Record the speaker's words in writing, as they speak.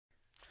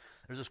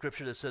There's a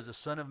scripture that says the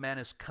Son of Man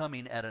is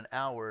coming at an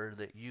hour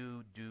that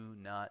you do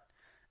not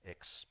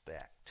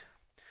expect.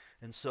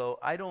 And so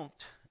I don't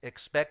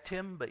expect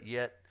him, but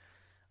yet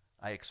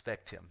I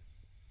expect him.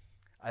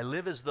 I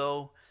live as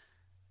though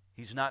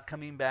he's not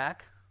coming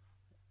back,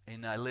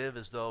 and I live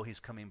as though he's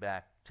coming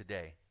back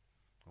today.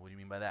 What do you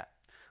mean by that?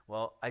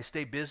 Well, I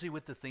stay busy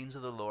with the things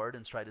of the Lord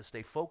and try to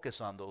stay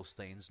focused on those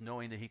things,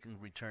 knowing that he can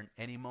return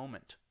any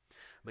moment.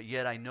 But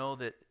yet I know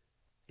that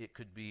it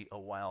could be a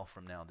while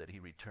from now that he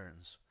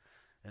returns.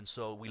 And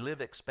so we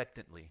live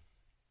expectantly.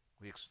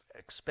 We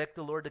expect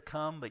the Lord to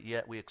come, but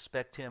yet we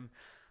expect him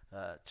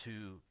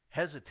to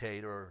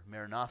hesitate, or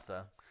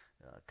Maranatha,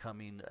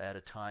 coming at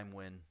a time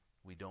when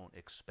we don't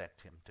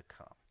expect him to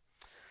come.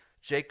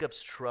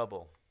 Jacob's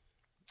trouble.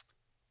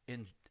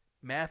 In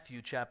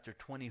Matthew chapter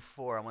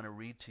 24, I want to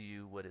read to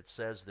you what it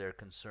says there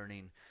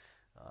concerning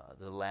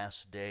the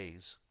last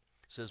days.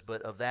 It says,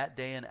 "But of that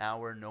day and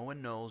hour no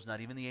one knows, not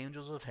even the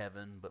angels of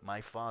heaven, but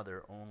my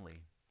Father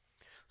only."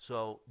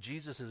 So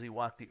Jesus, as he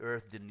walked the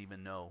earth, didn't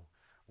even know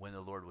when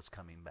the Lord was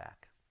coming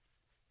back.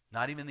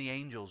 Not even the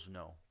angels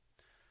know.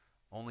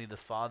 Only the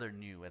Father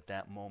knew at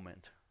that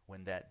moment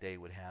when that day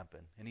would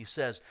happen. And he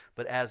says,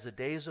 "But as the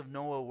days of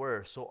Noah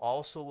were, so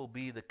also will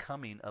be the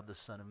coming of the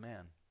Son of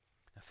Man."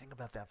 Now think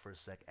about that for a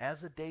sec. As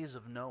the days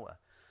of Noah,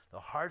 the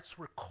hearts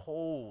were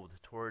cold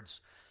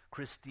towards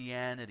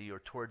Christianity or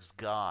towards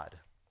God.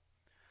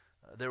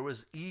 There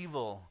was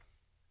evil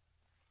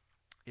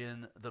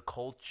in the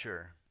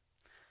culture.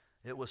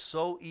 It was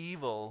so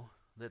evil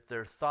that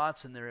their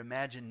thoughts and their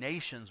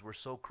imaginations were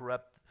so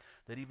corrupt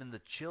that even the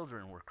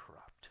children were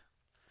corrupt.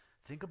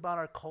 Think about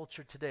our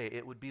culture today.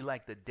 It would be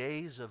like the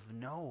days of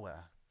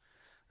Noah.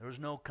 There was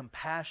no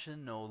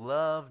compassion, no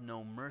love,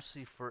 no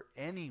mercy for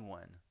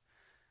anyone.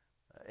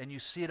 And you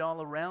see it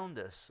all around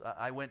us.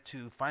 I went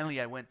to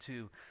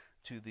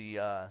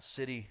the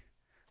city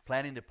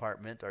planning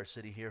department, our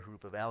city here,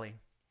 Rupa Valley,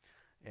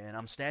 and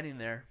I'm standing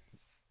there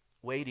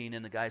waiting,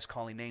 and the guy's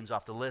calling names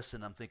off the list,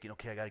 and I'm thinking,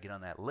 okay, I got to get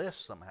on that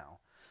list somehow.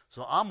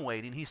 So I'm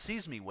waiting. He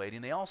sees me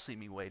waiting. They all see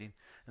me waiting.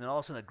 And then all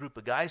of a sudden a group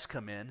of guys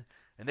come in,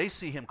 and they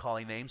see him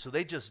calling names, so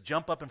they just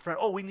jump up in front.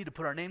 Oh, we need to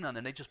put our name down.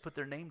 And they just put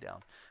their name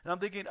down. And I'm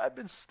thinking, I've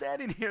been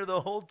standing here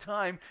the whole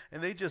time,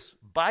 and they just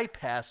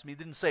bypassed me.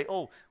 Didn't say,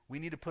 oh, we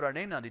need to put our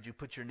name down. Did you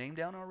put your name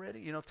down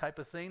already? You know, type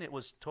of thing. It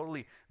was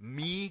totally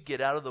me,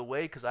 get out of the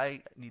way, because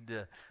I need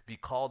to be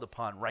called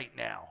upon right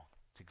now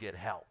to get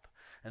help.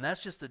 And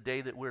that's just the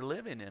day that we're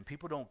living in.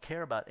 People don't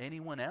care about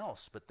anyone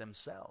else but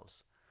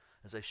themselves.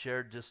 As I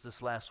shared just this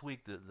last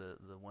week,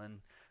 the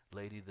one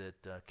lady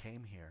that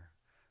came here,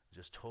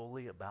 just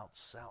totally about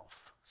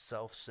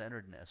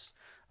self-centeredness,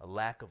 a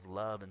lack of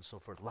love and so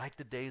forth, like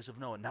the days of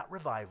Noah. Not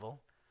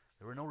revival.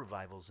 There were no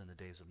revivals in the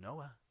days of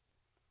Noah.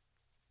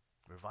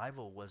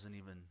 Revival wasn't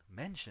even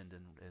mentioned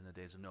in the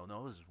days of Noah. No,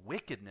 it was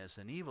wickedness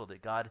and evil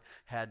that God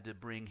had to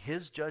bring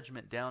his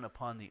judgment down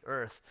upon the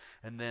earth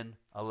and then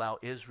allow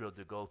Israel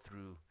to go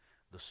through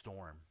the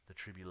storm, the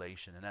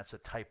tribulation. And that's a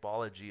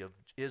typology of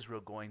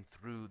Israel going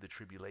through the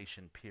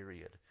tribulation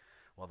period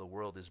while the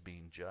world is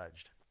being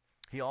judged.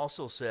 He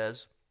also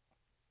says,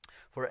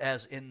 "For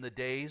as in the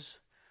days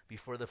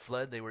before the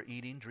flood they were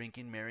eating,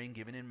 drinking, marrying,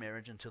 giving in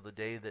marriage until the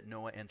day that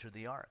Noah entered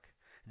the ark.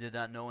 Did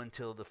not know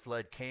until the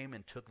flood came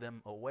and took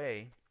them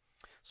away.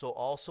 So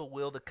also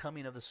will the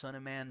coming of the Son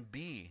of Man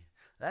be."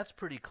 That's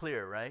pretty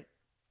clear, right?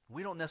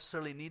 We don't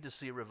necessarily need to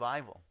see a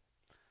revival.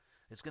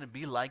 It's going to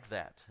be like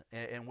that,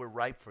 and we're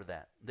ripe for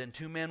that. "Then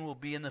two men will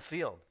be in the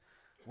field.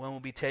 One will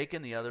be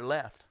taken, the other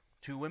left.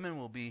 Two women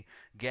will be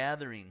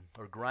gathering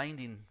or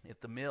grinding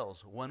at the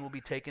mills. One will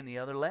be taken, the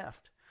other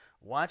left.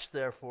 Watch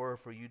therefore,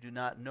 for you do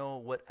not know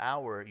what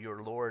hour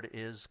your Lord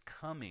is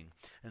coming."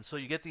 And so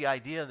you get the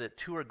idea that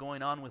two are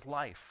going on with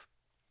life.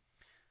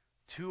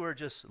 Two are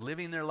just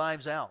living their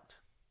lives out.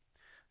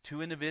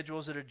 Two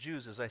individuals that are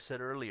Jews, as I said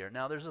earlier.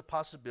 Now there's a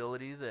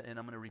possibility that, and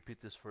I'm going to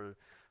repeat this for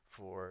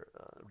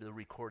the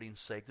recording's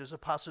sake, there's a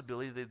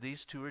possibility that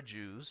these two are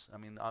Jews. I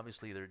mean,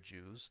 obviously they're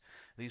Jews.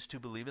 These two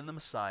believe in the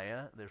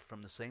Messiah. They're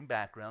from the same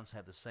backgrounds,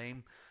 have the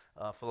same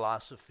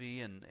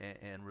philosophy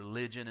and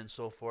religion and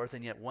so forth,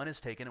 and yet one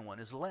is taken and one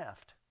is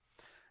left.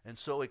 And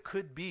so it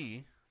could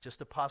be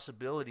just a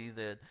possibility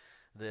that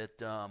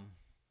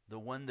the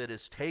one that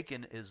is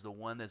taken is the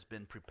one that's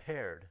been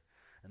prepared,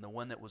 and the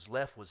one that was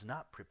left was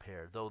not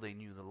prepared, though they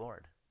knew the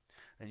Lord.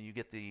 And you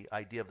get the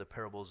idea of the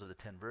parables of the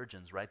 10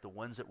 virgins, right? The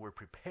ones that were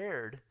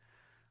prepared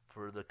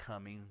for the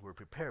coming were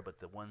prepared,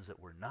 but the ones that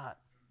were not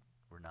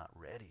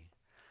ready.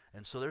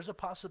 And so there's a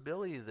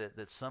possibility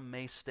that some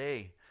may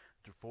stay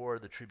for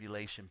the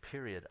tribulation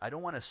period. I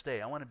don't want to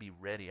stay. I want to be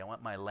ready. I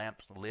want my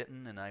lamp lit,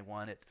 and I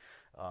want it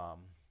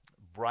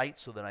bright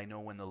so that I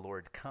know when the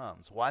Lord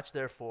comes. "Watch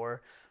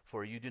therefore,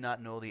 for you do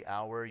not know the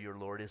hour your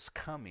Lord is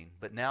coming.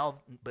 But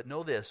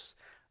know this,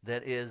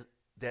 that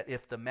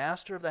if the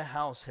master of the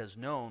house has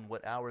known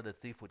what hour the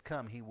thief would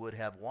come, he would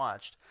have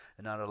watched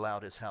and not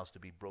allowed his house to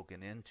be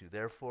broken into.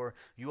 Therefore,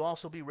 you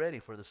also be ready,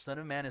 for the Son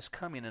of Man is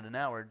coming in an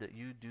hour that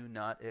you do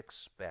not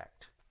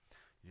expect."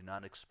 Do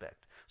not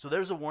expect. So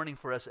there's a warning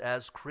for us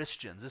as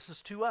Christians. This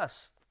is to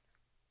us.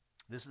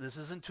 This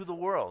isn't to the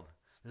world.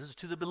 This is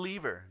to the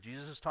believer.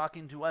 Jesus is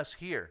talking to us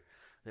here,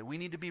 that we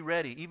need to be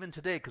ready, even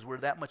today, because we're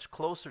that much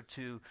closer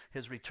to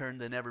his return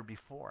than ever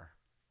before.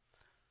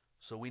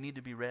 So we need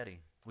to be ready.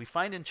 We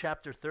find in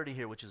chapter 30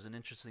 here, which is an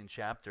interesting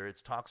chapter,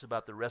 it talks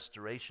about the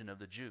restoration of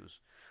the Jews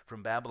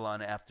from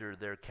Babylon after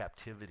their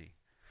captivity.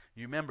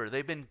 You remember,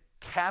 they've been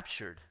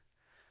captured,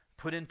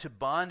 put into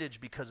bondage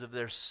because of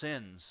their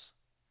sins,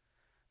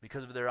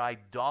 because of their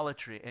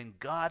idolatry. And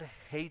God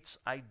hates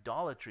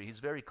idolatry. He's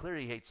very clear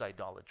he hates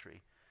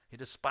idolatry. He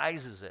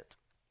despises it.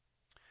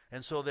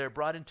 And so they're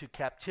brought into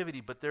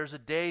captivity, but there's a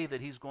day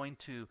that he's going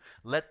to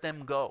let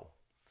them go.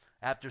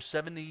 After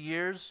 70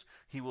 years,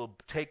 he will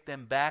take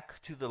them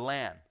back to the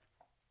land.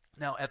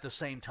 Now, at the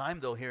same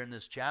time, though, here in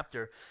this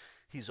chapter,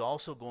 he's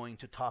also going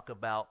to talk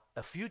about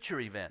a future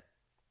event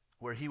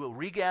where he will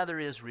regather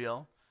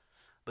Israel,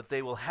 but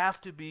they will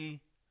have to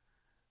be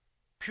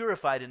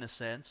purified in a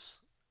sense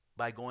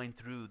by going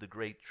through the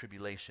great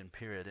tribulation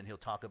period, and he'll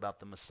talk about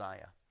the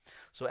Messiah.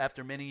 So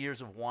after many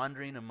years of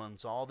wandering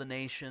amongst all the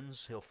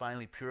nations, he'll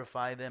finally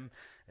purify them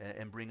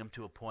and bring them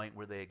to a point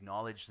where they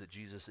acknowledge that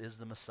Jesus is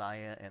the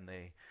Messiah, and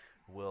they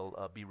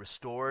will be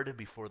restored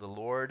before the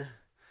Lord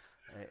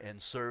and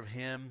serve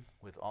him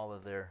with all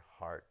of their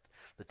heart.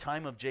 The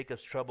time of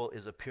Jacob's trouble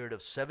is a period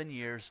of 7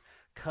 years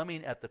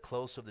coming at the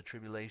close of the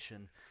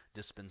tribulation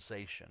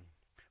dispensation,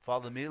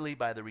 followed immediately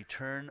by the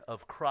return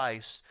of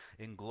Christ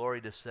in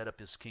glory to set up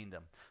his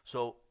kingdom.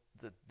 So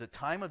the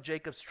time of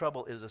Jacob's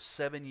trouble is a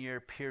 7-year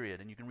period,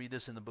 and you can read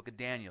this in the book of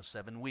Daniel,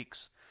 7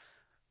 weeks.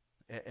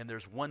 And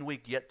there's 1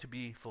 week yet to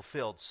be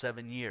fulfilled,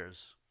 7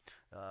 years.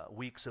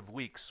 Weeks of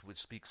weeks, which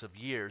speaks of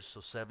years,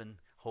 so 7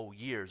 whole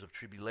years of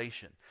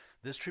tribulation.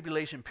 This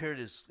tribulation period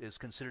is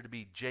considered to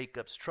be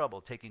Jacob's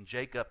trouble, taking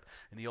Jacob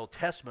in the Old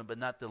Testament, but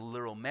not the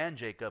literal man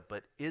Jacob,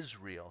 but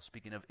Israel,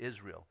 speaking of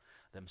Israel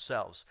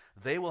themselves.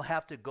 They will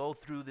have to go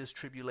through this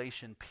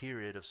tribulation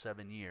period of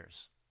 7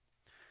 years.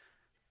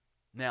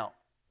 Now,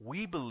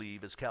 we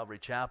believe as Calvary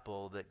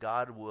Chapel that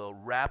God will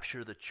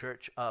rapture the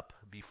church up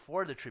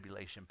before the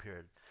tribulation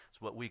period. It's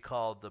what we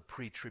call the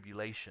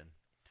pre-tribulation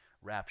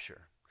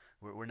rapture.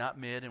 We're not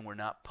mid and we're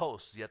not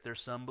post. Yet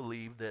there's some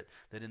believe that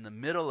in the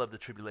middle of the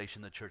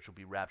tribulation the church will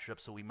be raptured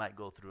up, so we might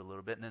go through a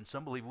little bit. And then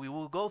some believe we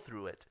will go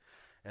through it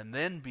and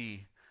then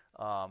be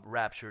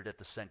raptured at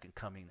the second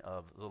coming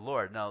of the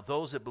Lord. Now,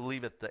 those that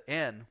believe at the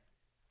end,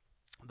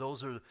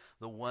 those are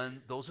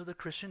the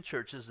Christian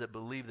churches that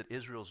believe that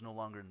Israel is no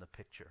longer in the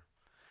picture.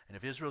 And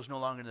if Israel is no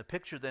longer in the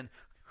picture, then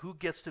who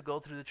gets to go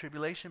through the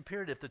tribulation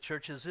period if the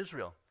church is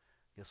Israel?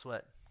 Guess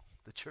what?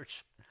 The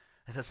church.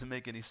 It doesn't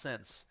make any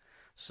sense.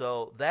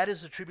 So that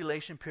is the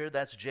tribulation period.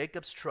 That's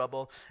Jacob's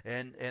trouble.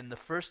 And the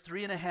first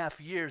 3.5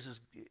 years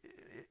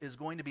is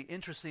going to be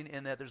interesting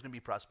in that there's going to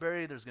be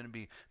prosperity, there's going to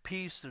be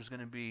peace, there's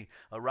going to be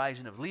a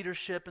rising of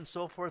leadership and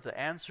so forth. The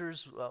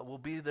answers will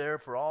be there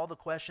for all the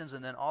questions,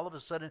 and then all of a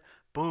sudden,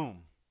 boom,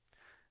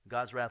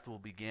 God's wrath will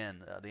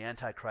begin. The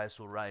Antichrist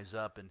will rise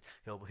up, and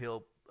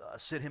he'll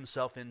sit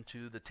himself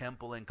into the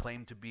temple and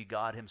claim to be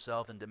God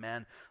himself and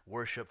demand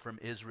worship from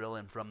Israel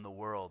and from the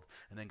world.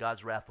 And then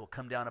God's wrath will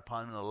come down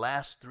upon him. The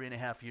last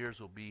 3.5 years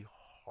will be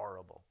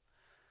horrible.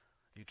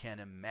 You can't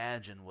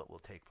imagine what will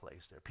take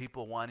place there.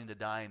 People wanting to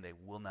die, and they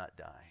will not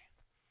die.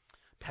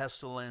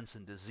 Pestilence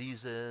and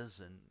diseases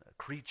and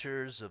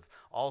creatures of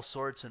all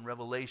sorts in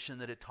Revelation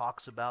that it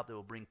talks about that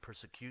will bring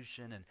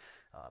persecution and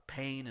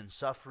pain and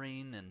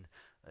suffering and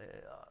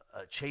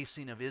a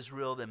chasing of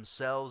Israel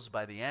themselves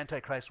by the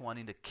Antichrist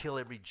wanting to kill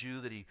every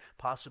Jew that he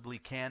possibly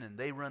can, and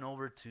they run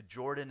over to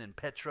Jordan and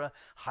Petra,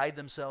 hide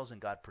themselves, and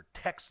God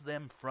protects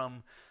them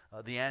from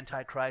the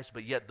Antichrist.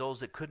 But yet those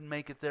that couldn't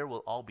make it there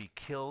will all be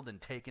killed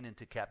and taken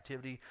into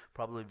captivity,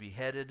 probably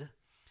beheaded,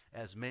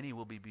 as many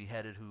will be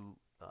beheaded who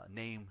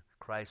name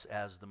Christ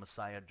as the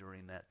Messiah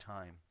during that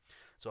time.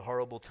 It's a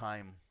horrible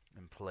time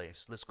and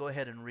place. Let's go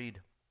ahead and read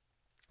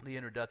the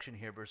introduction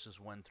here, verses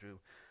 1 through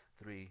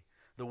 3.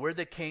 The word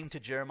that came to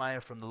Jeremiah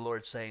from the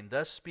Lord, saying,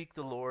 Thus speak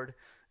the Lord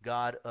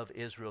God of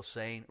Israel,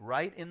 saying,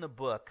 Write in the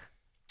book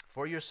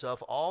for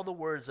yourself all the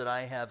words that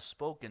I have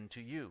spoken to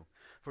you.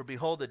 For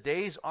behold, the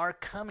days are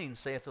coming,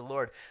 saith the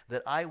Lord,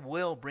 that I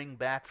will bring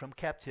back from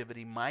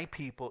captivity my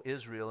people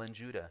Israel and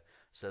Judah,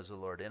 says the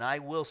Lord. And I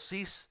will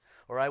cease,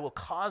 or I will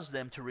cause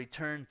them to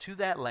return to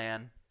that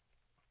land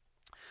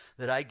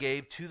that I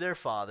gave to their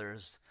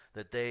fathers,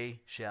 that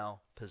they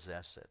shall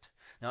possess it.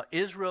 Now,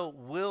 Israel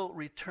will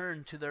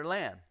return to their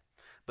land.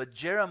 But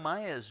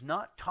Jeremiah is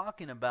not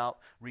talking about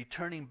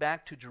returning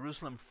back to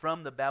Jerusalem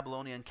from the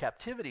Babylonian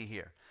captivity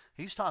here.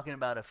 He's talking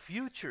about a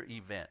future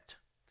event.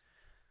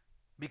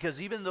 Because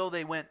even though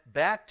they went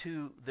back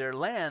to their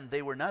land,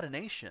 they were not a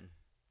nation.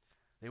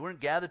 They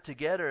weren't gathered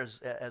together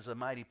as a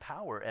mighty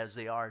power as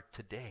they are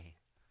today.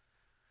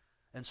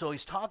 And so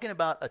he's talking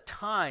about a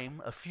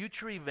time, a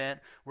future event,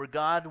 where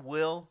God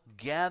will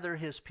gather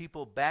his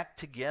people back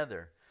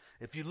together.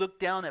 If you look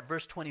down at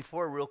verse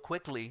 24 real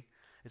quickly,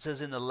 it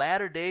says, In the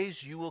latter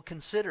days you will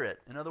consider it.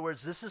 In other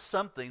words, this is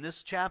something,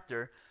 this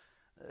chapter,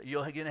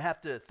 you're going to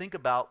have to think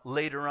about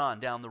later on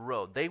down the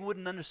road. They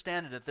wouldn't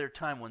understand it at their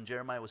time when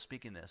Jeremiah was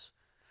speaking this.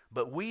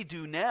 But we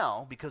do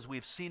now because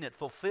we've seen it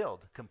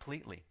fulfilled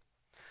completely.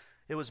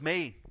 It was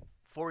May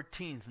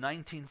 14th,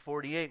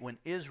 1948 when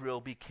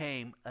Israel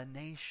became a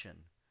nation.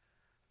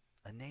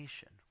 A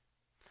nation.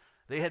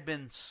 They had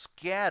been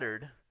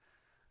scattered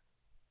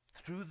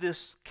through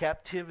this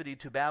captivity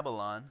to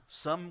Babylon.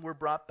 Some were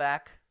brought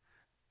back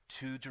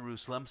to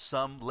Jerusalem.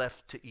 Some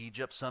left to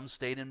Egypt. Some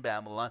stayed in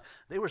Babylon.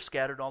 They were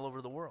scattered all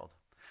over the world.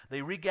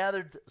 They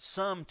regathered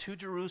some to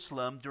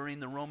Jerusalem during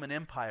the Roman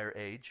Empire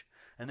age.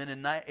 And then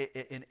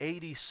in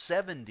AD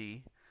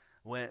 70,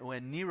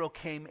 when Nero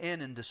came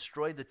in and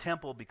destroyed the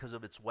temple because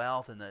of its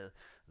wealth and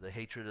the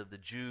hatred of the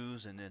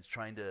Jews, and it's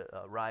trying to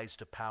rise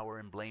to power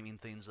and blaming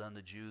things on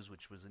the Jews,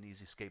 which was an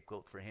easy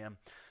scapegoat for him.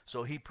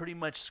 So he pretty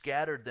much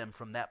scattered them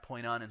from that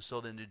point on, and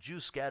so then the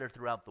Jews scattered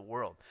throughout the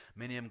world.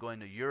 Many of them going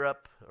to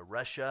Europe,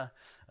 Russia.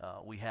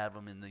 We have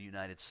them in the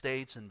United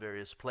States and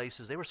various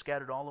places. They were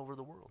scattered all over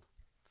the world.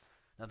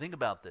 Now think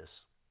about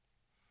this.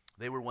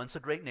 They were once a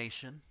great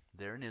nation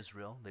there in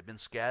Israel. They've been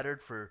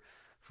scattered for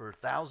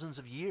thousands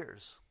of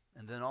years.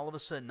 And then all of a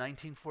sudden,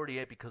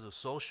 1948, because of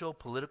social,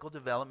 political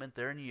development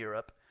there in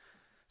Europe,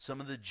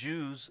 some of the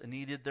Jews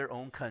needed their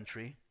own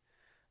country.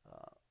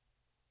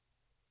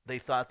 They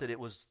thought that it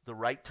was the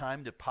right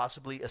time to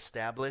possibly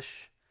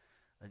establish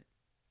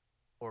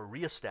or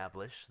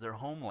reestablish their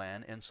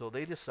homeland, and so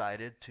they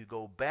decided to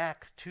go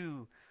back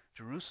to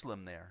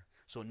Jerusalem there.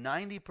 So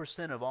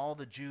 90% of all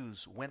the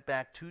Jews went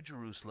back to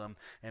Jerusalem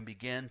and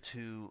began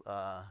to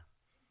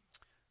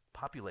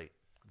populate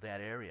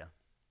that area.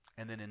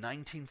 And then in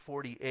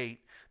 1948,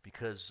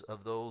 because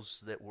of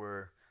those that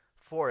were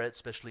for it,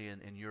 especially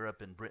in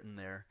Europe and Britain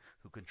there,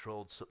 who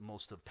controlled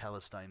most of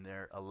Palestine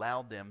there,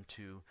 allowed them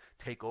to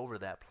take over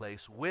that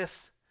place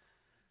with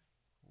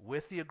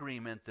the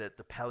agreement that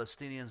the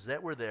Palestinians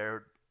that were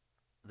there,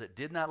 that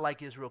did not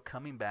like Israel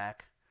coming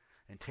back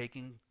and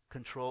taking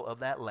control of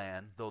that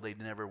land, though they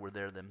never were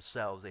there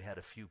themselves, they had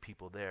a few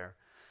people there,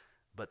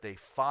 but they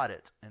fought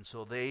it. And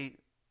so they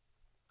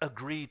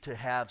agreed to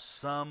have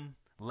some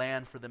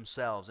land for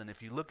themselves. And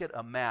if you look at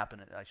a map,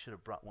 and I should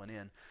have brought one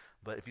in,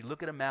 but if you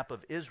look at a map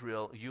of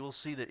Israel, you will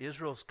see that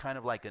Israel's kind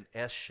of like an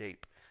S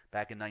shape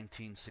back in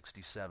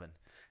 1967.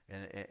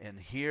 And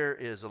here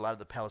is a lot of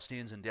the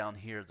Palestinians, and down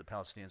here is the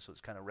Palestinians, so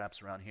it kind of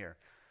wraps around here.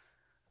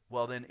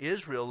 Well, then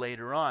Israel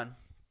later on,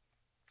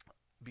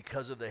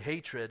 because of the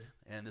hatred,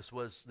 and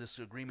this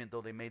agreement,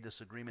 though they made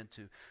this agreement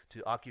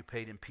to occupy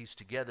and peace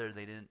together,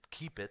 they didn't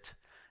keep it.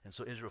 And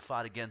so Israel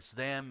fought against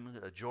them,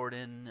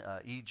 Jordan,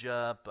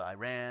 Egypt,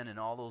 Iran, and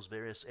all those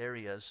various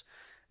areas,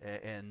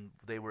 and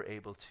they were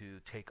able to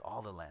take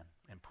all the land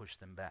and push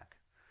them back.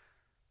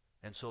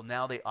 And so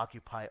now they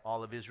occupy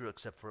all of Israel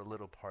except for a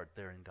little part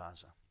there in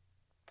Gaza.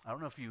 I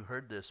don't know if you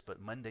heard this, but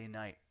Monday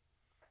night,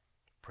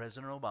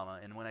 President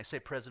Obama, and when I say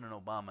President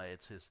Obama,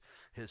 it's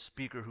his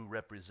speaker who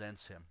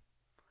represents him,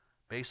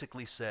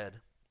 basically said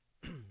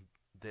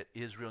that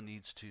Israel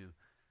needs to,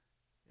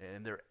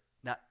 and they're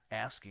not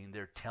asking,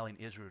 they're telling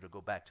Israel to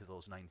go back to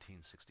those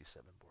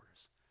 1967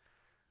 borders.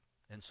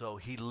 And so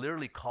he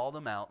literally called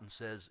them out and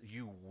says,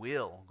 you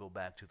will go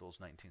back to those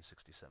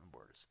 1967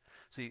 borders.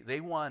 See,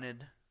 they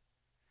wanted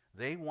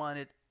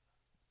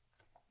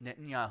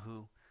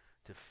Netanyahu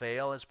to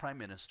fail as prime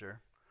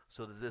minister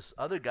so that this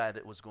other guy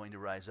that was going to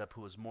rise up,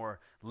 who was more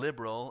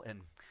liberal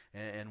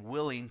and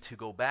willing to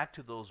go back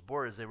to those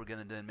borders, they were going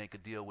to then make a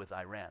deal with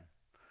Iran.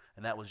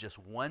 And that was just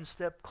one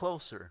step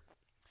closer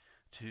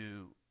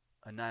to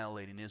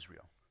annihilating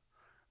Israel.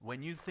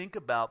 When you think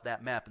about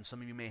that map, and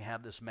some of you may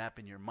have this map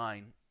in your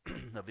mind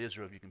of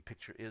Israel, if you can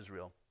picture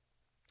Israel,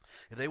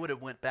 if they would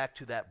have went back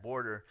to that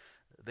border,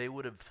 they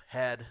would have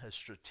had a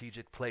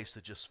strategic place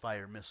to just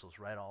fire missiles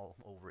right all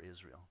over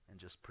Israel and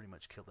just pretty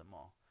much kill them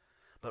all.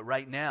 But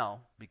right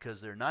now,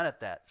 because they're not at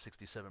that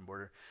 67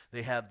 border,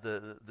 they have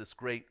this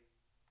great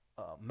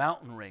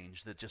mountain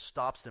range that just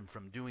stops them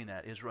from doing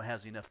that. Israel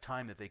has enough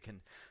time that they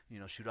can,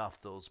 shoot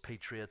off those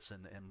Patriots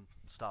and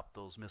stop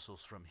those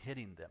missiles from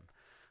hitting them.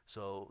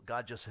 So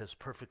God just has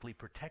perfectly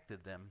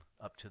protected them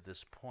up to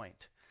this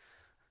point.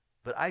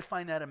 But I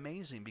find that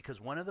amazing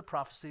because one of the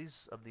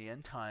prophecies of the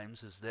end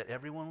times is that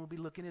everyone will be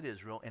looking at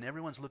Israel, and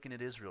everyone's looking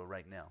at Israel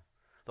right now.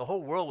 The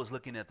whole world was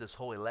looking at this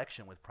whole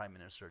election with Prime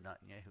Minister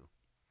Netanyahu.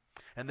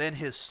 And then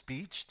his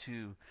speech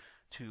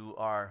to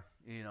our,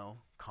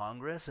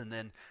 Congress, and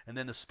then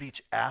the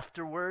speech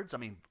afterwards. I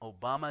mean,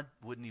 Obama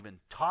wouldn't even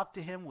talk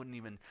to him, wouldn't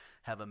even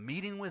have a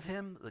meeting with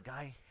him. The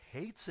guy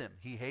hates him.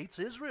 He hates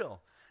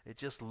Israel. It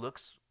just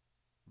looks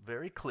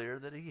very clear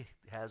that he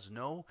has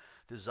no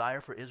desire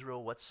for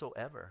Israel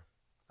whatsoever.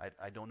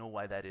 I don't know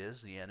why that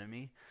is, the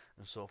enemy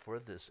and so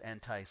forth, this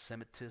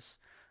anti-Semitism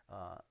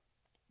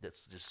that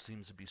just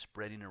seems to be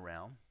spreading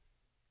around.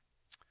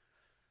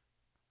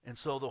 And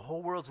so the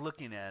whole world's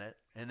looking at it.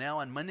 And now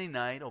on Monday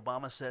night,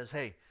 Obama says,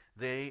 hey,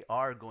 they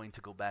are going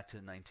to go back to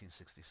the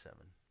 1967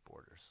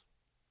 borders.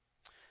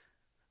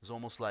 It was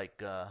almost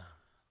like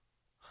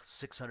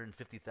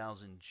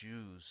 650,000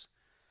 Jews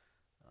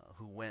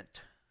who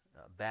went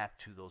back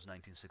to those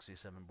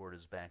 1967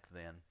 borders back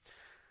then.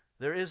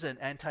 There is an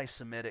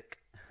anti-Semitic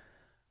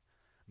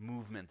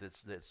movement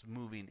that's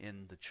moving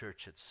in the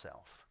church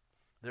itself.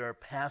 There are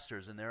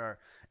pastors, and there are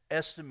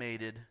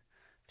estimated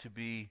to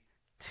be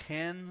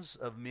tens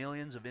of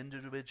millions of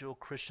individual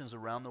Christians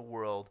around the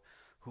world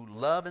who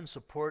love and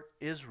support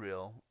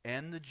Israel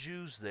and the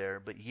Jews there,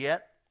 but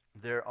yet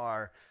there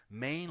are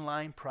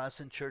mainline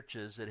Protestant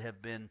churches that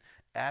have been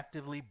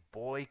actively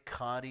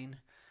boycotting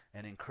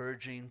and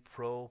encouraging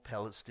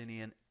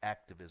pro-Palestinian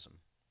activism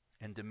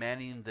and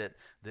demanding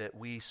that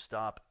we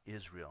stop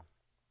Israel.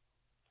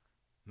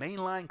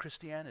 Mainline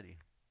Christianity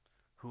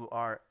who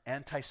are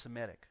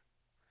anti-Semitic.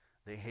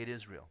 They hate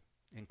Israel,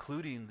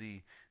 including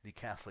the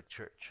Catholic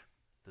Church.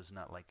 Does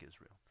not like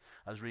Israel.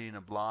 I was reading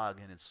a blog,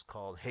 and it's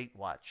called Hate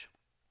Watch.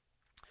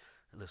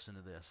 Listen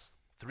to this.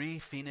 3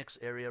 Phoenix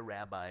area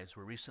rabbis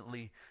were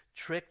recently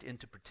tricked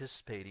into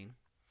participating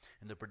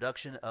in the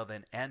production of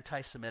an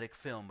anti-Semitic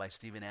film by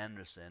Steven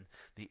Anderson,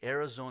 the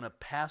Arizona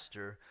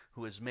pastor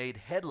who has made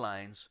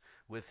headlines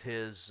with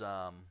his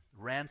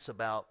rants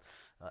about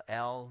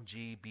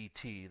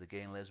LGBT, the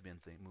gay and lesbian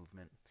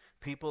movement,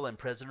 people, and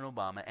President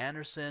Obama.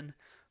 Anderson,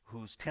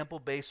 whose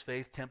temple-based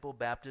faith, Temple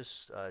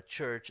Baptist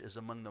Church, is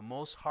among the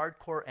most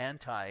hardcore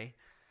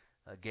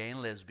anti-gay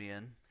and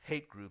lesbian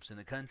hate groups in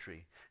the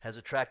country, has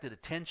attracted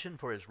attention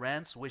for his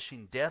rants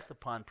wishing death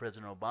upon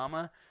President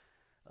Obama,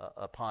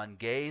 upon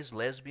gays,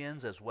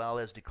 lesbians, as well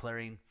as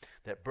declaring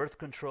that birth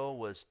control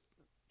was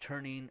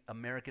turning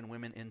American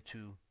women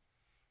into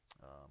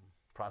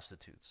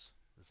prostitutes.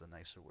 That's a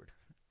nicer word.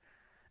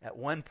 At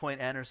one point,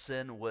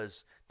 Anderson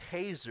was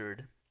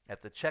tasered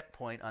at the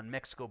checkpoint on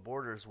Mexico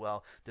borders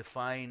while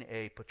defying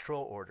a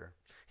patrol order.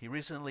 He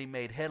recently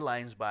made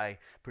headlines by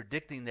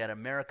predicting that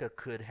America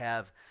could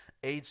have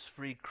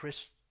AIDS-free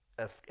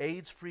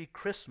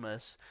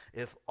Christmas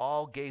if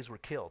all gays were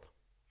killed.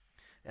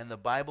 And the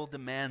Bible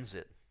demands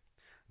it.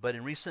 But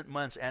in recent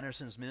months,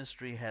 Anderson's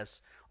ministry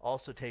has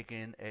also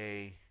taken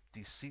a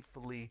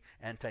deceitfully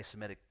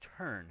anti-Semitic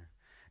turn,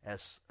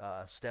 as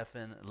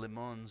Stephen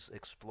Limons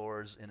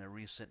explores in a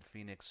recent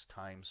Phoenix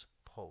Times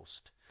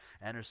post.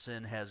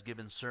 Anderson has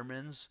given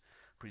sermons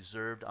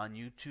preserved on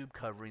YouTube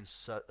covering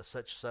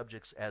such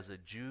subjects as the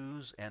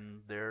Jews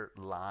and their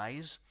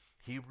lies,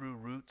 Hebrew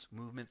roots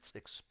movements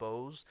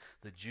exposed,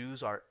 the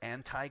Jews are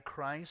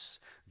antichrist,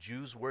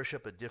 Jews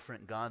worship a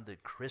different God than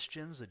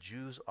Christians, the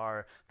Jews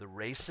are the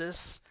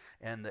racists,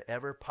 and the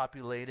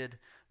ever-populated,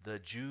 the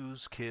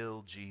Jews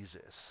kill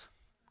Jesus.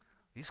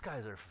 These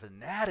guys are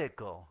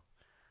fanatical.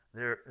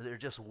 They're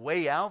just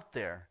way out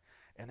there.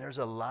 And there's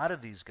a lot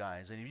of these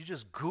guys. And if you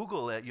just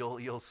Google it,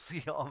 you'll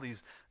see all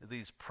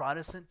these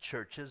Protestant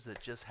churches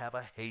that just have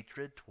a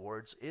hatred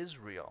towards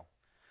Israel.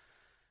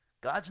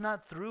 God's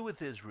not through with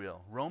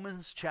Israel.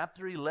 Romans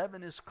chapter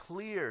 11 is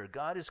clear.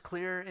 God is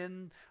clear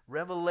in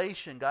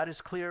Revelation. God is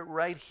clear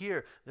right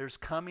here. There's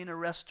coming a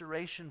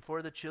restoration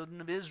for the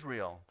children of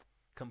Israel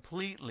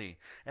completely.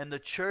 And the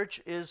church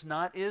is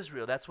not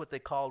Israel. That's what they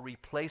call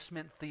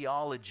replacement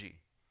theology.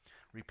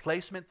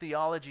 Replacement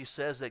theology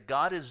says that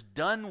God is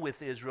done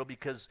with Israel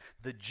because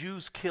the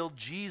Jews killed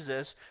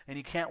Jesus and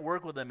he can't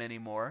work with them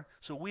anymore,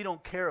 so we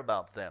don't care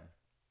about them.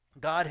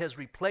 God has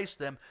replaced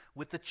them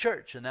with the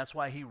church, and that's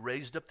why he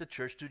raised up the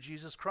church through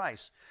Jesus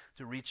Christ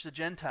to reach the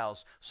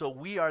Gentiles. So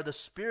we are the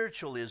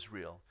spiritual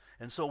Israel.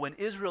 And so when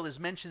Israel is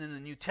mentioned in the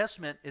New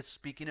Testament, it's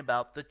speaking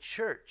about the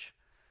church.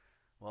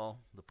 Well,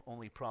 the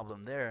only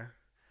problem there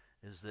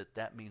is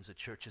that means the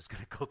church is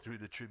going to go through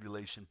the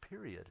tribulation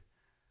period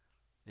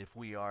if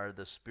we are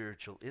the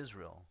spiritual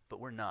Israel. But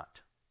we're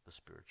not the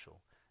spiritual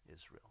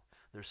Israel.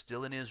 There's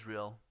still an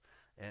Israel,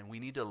 and we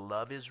need to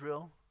love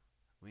Israel.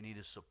 We need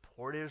to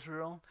support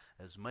Israel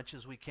as much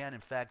as we can.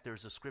 In fact,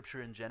 there's a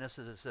scripture in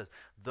Genesis that says,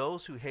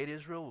 those who hate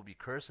Israel will be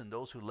cursed, and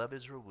those who love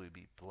Israel will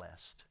be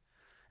blessed.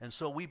 And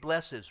so we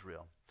bless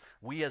Israel.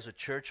 We as a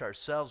church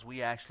ourselves,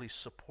 we actually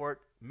support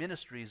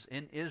ministries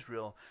in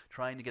Israel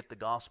trying to get the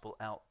gospel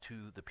out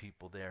to the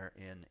people there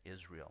in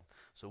Israel.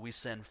 So we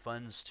send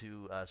funds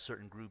to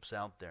certain groups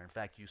out there. In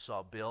fact, you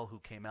saw Bill, who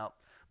came out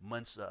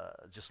months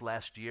just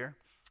last year,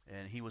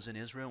 and he was in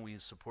Israel, and we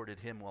supported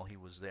him while he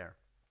was there.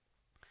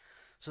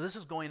 So this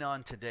is going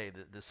on today,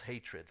 this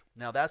hatred.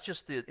 Now that's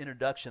just the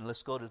introduction.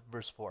 Let's go to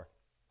verse 4.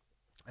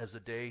 As the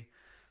day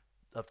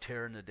of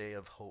terror and the day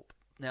of hope.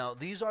 Now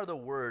these are the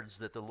words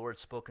that the Lord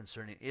spoke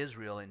concerning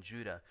Israel and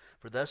Judah.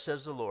 For thus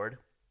says the Lord,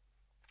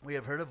 we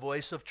have heard a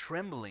voice of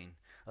trembling,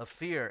 of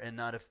fear, and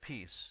not of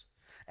peace.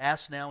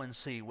 Ask now and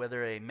see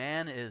whether a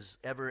man is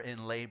ever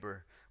in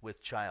labor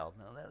with child.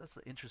 Now that's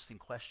an interesting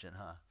question,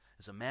 huh?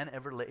 Is a man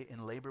ever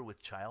in labor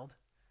with child?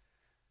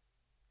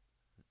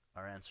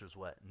 Our answer is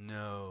what?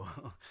 No.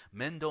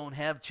 Men don't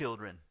have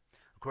children.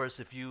 Of course,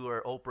 if you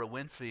are Oprah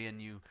Winfrey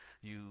and you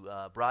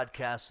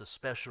broadcast a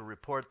special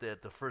report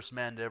that the first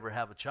man to ever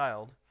have a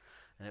child,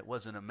 and it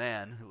wasn't a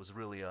man, it was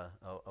really a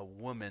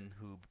woman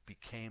who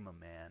became a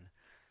man.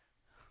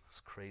 It's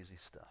crazy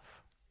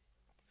stuff.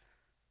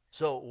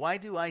 So why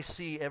do I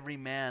see every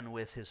man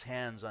with his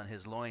hands on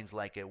his loins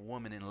like a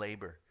woman in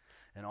labor?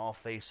 and all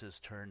faces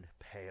turned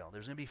pale.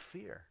 There's going to be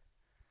fear.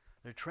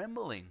 They're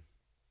trembling.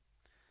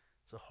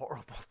 It's a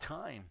horrible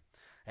time.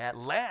 At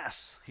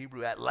last,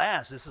 Hebrew, at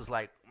last. This is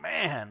like,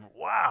 man,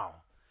 wow.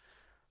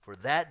 For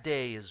that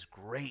day is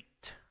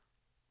great,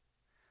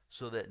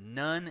 so that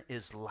none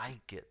is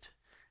like it.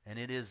 And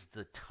it is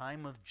the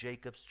time of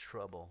Jacob's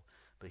trouble,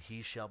 but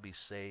he shall be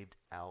saved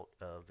out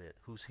of it.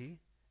 Who's he?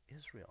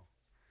 Israel.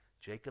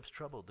 Jacob's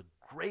trouble, the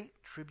great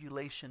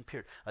tribulation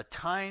period. A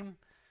time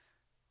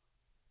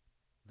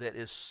that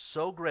is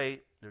so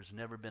great, there's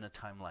never been a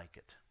time like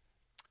it.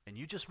 And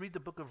you just read the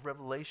book of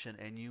Revelation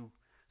and you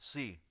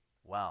see,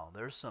 wow,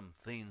 there's some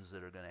things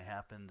that are going to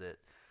happen that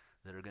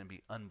are going to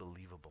be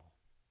unbelievable.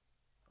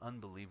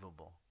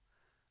 Unbelievable.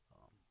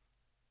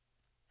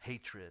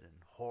 Hatred and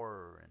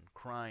horror and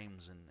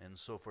crimes and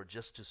so forth,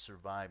 just to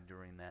survive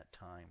during that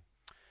time.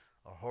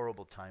 A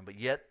horrible time. But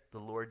yet the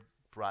Lord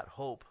brought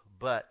hope,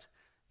 but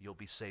you'll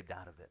be saved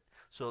out of it.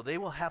 So they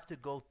will have to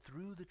go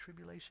through the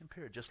tribulation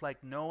period, just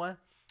like Noah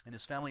and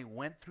his family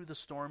went through the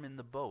storm in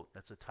the boat.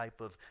 That's a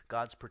type of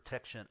God's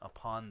protection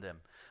upon them.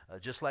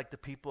 Just like the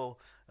people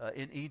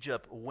in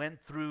Egypt went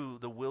through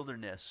the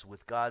wilderness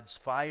with God's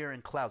fire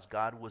and clouds.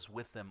 God was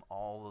with them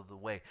all of the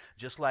way.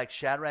 Just like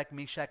Shadrach,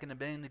 Meshach, and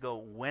Abednego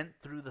went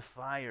through the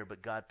fire,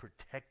 but God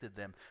protected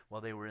them while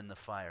they were in the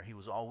fire. He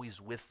was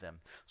always with them.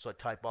 So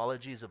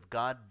typologies of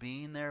God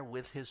being there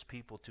with his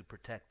people to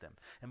protect them.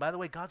 And by the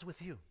way, God's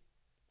with you.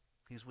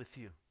 He's with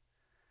you.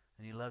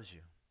 And he loves you.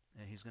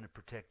 And he's going to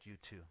protect you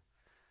too.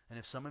 And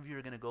if some of you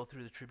are going to go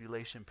through the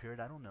tribulation period,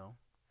 I don't know.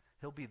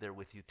 He'll be there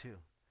with you too.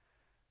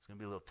 It's going to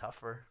be a little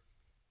tougher,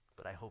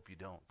 but I hope you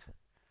don't.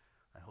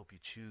 I hope you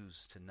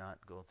choose to not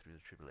go through the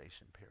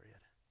tribulation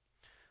period.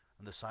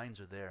 And the signs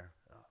are there.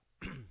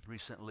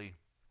 Recently,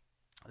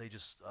 they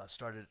just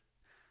started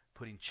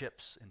putting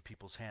chips in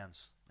people's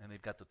hands. And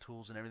they've got the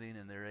tools and everything,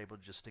 and they're able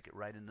to just stick it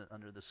right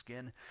under the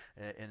skin.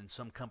 And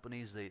some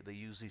companies, they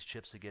use these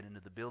chips to get into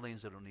the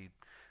buildings. They don't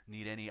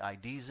need any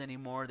IDs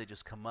anymore. They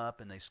just come up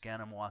and they scan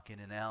them, walk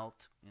in and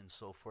out, and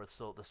so forth.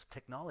 So this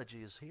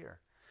technology is here.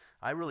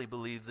 I really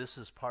believe this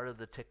is part of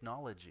the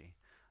technology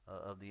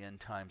of the end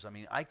times. I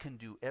mean, I can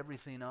do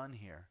everything on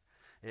here.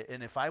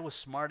 And if I was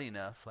smart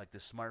enough, like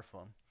this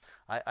smartphone,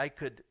 I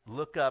could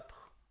look up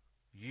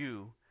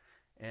you,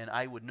 and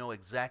I would know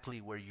exactly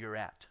where you're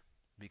at,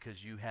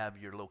 because you have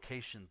your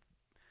location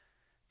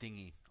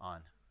thingy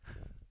on.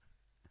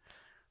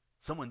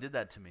 Someone did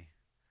that to me.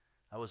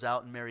 I was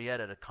out in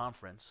Marietta at a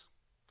conference,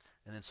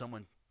 and then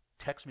someone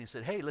texted me and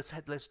said, "Hey,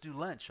 let's do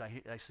lunch.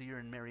 I see you're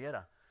in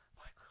Marietta." I'm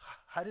like,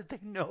 how did they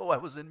know I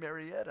was in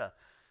Marietta?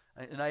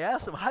 And I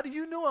asked them, "How do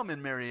you know I'm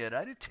in Marietta?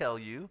 I didn't tell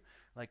you."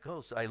 Like,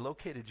 "Oh, so I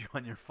located you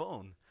on your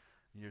phone.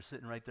 And you're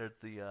sitting right there at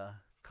the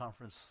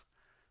conference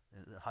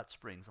in Hot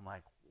Springs." I'm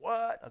like,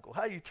 "What?" I go,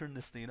 "How do you turn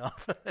this thing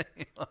off?" I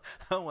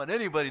don't want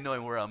anybody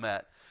knowing where I'm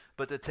at.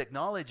 But the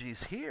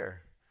technology's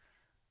here.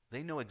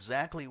 They know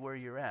exactly where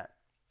you're at.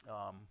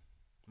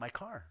 My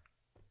car.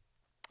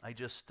 I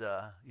just,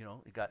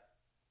 it got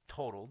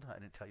totaled. I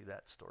didn't tell you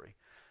that story.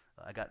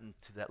 I got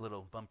into that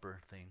little bumper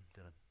thing.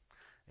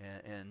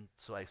 And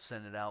so I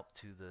sent it out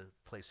to the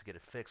place to get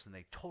it fixed, and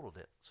they totaled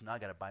it. So now I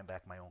got to buy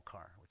back my own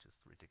car, which is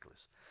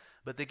ridiculous.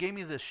 But they gave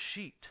me this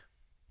sheet.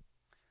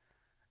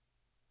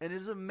 And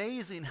it is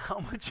amazing how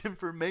much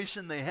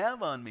information they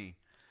have on me.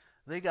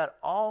 They got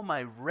all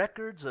my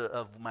records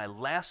of my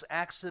last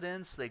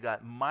accidents. They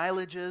got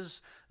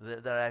mileages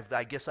that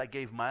I guess I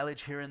gave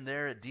mileage here and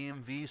there at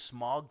DMV,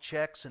 smog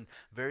checks, and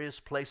various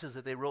places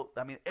that they wrote.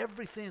 I mean,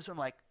 everything's, I'm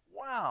like,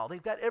 wow,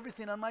 they've got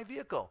everything on my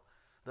vehicle.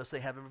 Thus,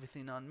 they have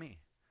everything on me.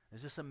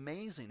 It's just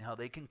amazing how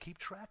they can keep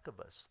track of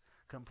us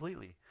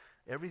completely.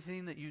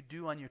 Everything that you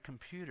do on your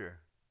computer,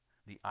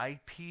 the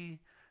IP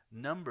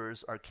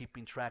numbers are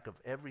keeping track of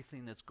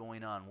everything that's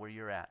going on, where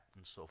you're at,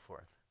 and so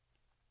forth.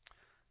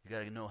 You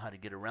got to know how to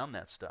get around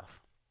that stuff.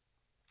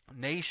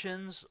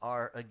 Nations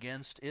are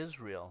against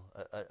Israel.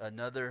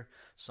 Another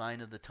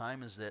sign of the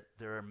time is that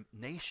there are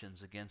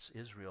nations against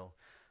Israel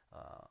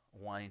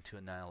wanting to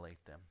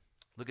annihilate them.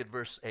 Look at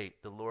verse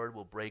 8. The Lord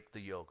will break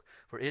the yoke.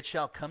 For it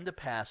shall come to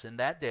pass in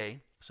that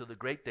day, so the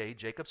great day,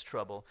 Jacob's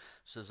trouble,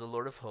 says the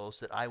Lord of hosts,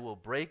 that I will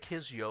break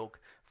his yoke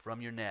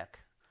from your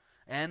neck,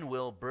 and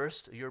will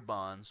burst your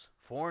bonds.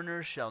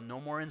 Foreigners shall no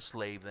more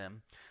enslave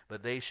them,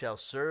 but they shall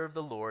serve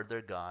the Lord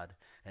their God,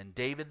 and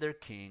David their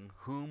king,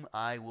 whom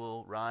I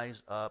will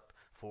rise up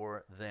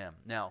for them.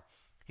 Now,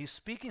 he's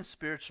speaking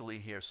spiritually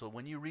here. So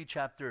when you read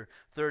chapter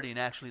 30, and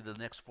actually the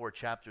next 4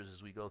 chapters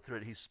as we go through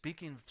it, he's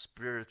speaking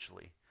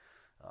spiritually.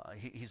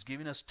 He's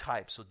giving us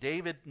types. So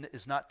David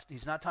he's not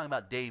talking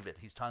about David.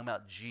 He's talking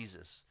about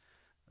Jesus,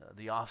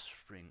 the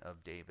offspring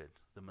of David,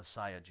 the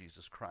Messiah,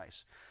 Jesus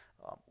Christ.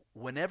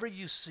 Whenever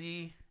you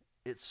see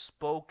it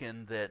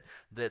spoken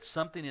that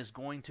something is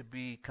going to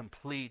be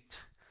complete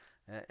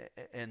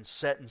and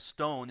set in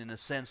stone, in a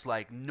sense,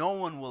 like no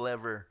one will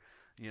ever,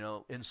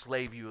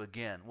 enslave you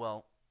again.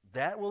 Well,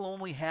 that will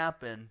only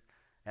happen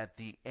at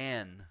the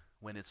end,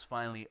 when it's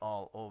finally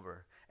all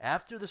over.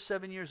 After the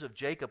 7 years of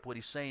Jacob, what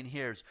he's saying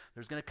here is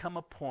there's going to come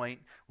a point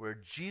where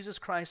Jesus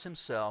Christ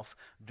himself,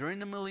 during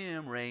the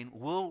millennium reign,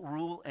 will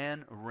rule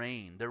and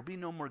reign. There will be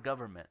no more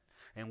government.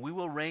 And we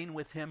will reign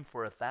with him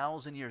for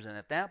 1,000 years. And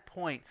at that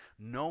point,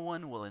 no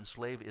one will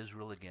enslave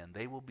Israel again.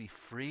 They will be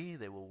free.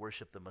 They will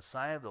worship the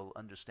Messiah. They'll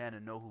understand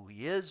and know who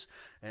he is.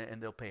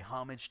 And they'll pay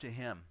homage to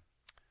him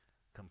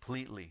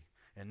completely.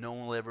 And no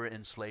one will ever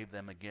enslave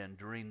them again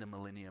during the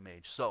millennium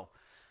age. So,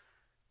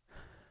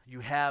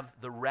 you have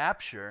the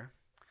rapture.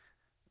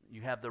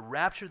 You have the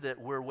rapture that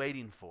we're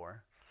waiting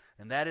for.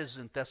 And that is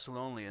in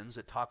Thessalonians.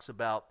 It talks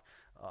about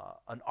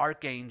an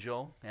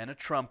archangel and a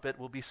trumpet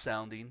will be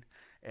sounding.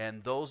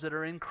 And those that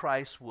are in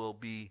Christ will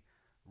be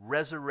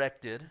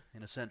resurrected,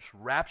 in a sense,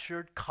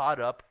 raptured, caught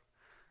up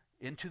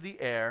into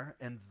the air,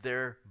 and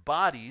their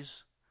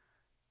bodies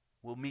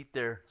will meet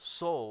their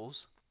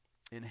souls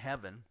in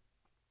heaven,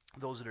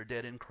 those that are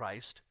dead in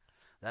Christ.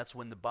 That's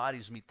when the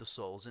bodies meet the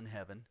souls in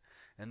heaven.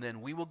 And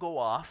then we will go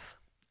off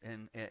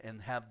and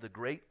have the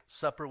great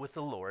supper with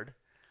the Lord,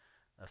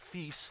 a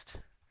feast,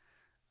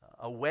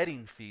 a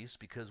wedding feast,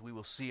 because we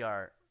will see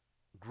our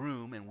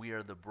groom and we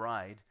are the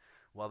bride,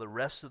 while the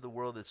rest of the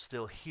world that's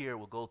still here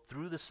will go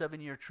through the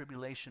 7-year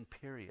tribulation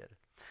period.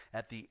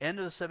 At the end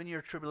of the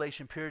 7-year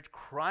tribulation period,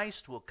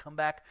 Christ will come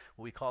back,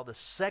 what we call the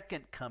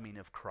second coming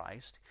of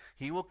Christ.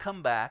 He will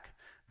come back,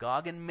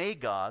 Gog and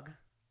Magog,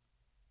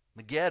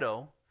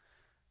 Megiddo.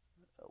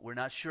 We're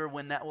not sure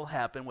when that will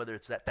happen, whether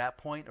it's at that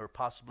point or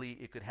possibly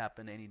it could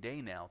happen any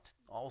day now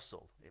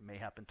also. It may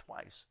happen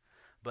twice.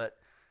 But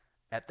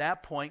at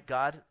that point,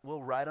 God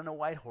will ride on a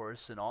white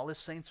horse, and all his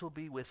saints will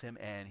be with him,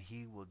 and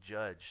he will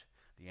judge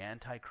the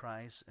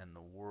Antichrist and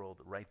the world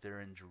right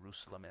there in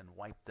Jerusalem and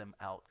wipe them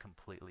out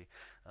completely.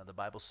 The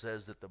Bible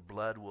says that the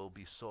blood will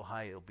be so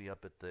high it'll be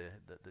up at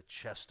the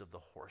chest of the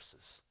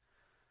horses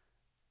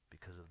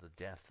because of the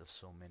death of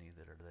so many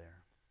that are there.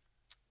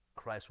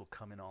 Christ will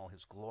come in all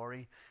his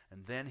glory,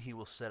 and then he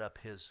will set up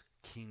his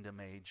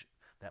kingdom age,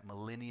 that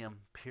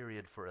millennium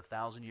period for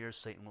 1,000 years.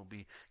 Satan will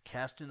be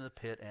cast into the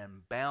pit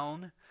and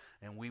bound,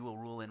 and we will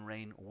rule and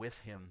reign with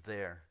him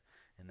there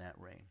in that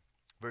reign.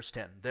 Verse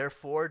 10,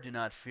 therefore do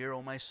not fear,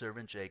 O my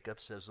servant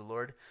Jacob, says the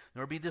Lord,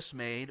 nor be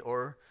dismayed,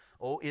 or,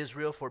 O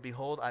Israel, for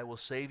behold, I will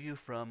save you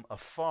from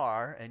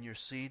afar, and your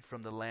seed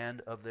from the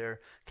land of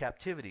their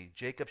captivity.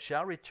 Jacob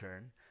shall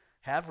return,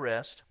 have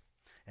rest,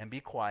 and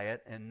be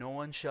quiet, and no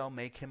one shall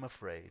make him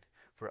afraid.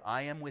 For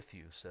I am with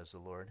you, says the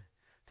Lord,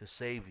 to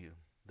save you.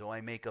 Though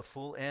I make a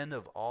full end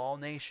of all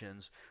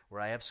nations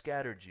where I have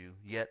scattered you,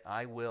 yet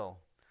I will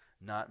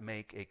not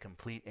make a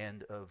complete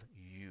end of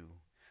you.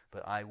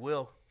 But I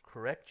will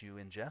correct you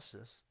in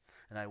justice,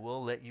 and I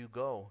will let you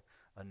go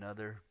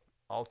another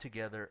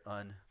altogether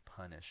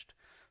unpunished.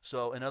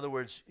 So, in other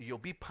words, you'll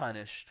be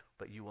punished,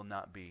 but you will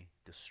not be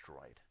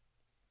destroyed.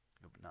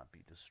 You'll not be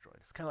destroyed.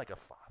 It's kind of like a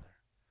father.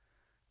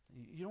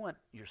 You don't want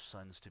your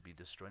sons to be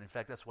destroyed. In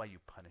fact, that's why you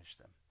punish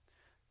them,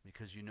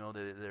 because you know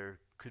that there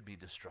could be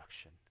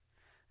destruction.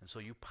 And so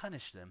you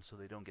punish them so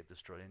they don't get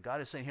destroyed. And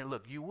God is saying here,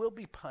 look, you will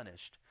be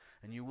punished,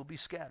 and you will be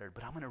scattered,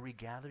 but I'm going to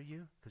regather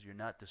you because you're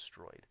not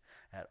destroyed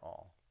at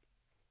all.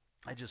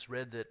 I just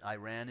read that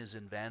Iran is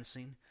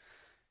advancing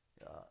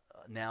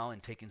now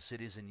and taking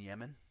cities in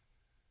Yemen.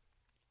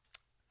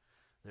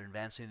 They're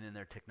advancing in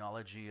their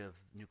technology of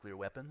nuclear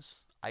weapons.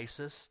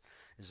 ISIS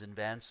is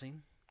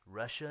advancing.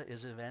 Russia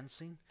is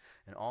advancing.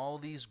 And all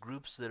these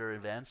groups that are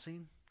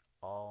advancing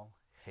all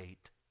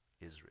hate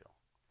Israel.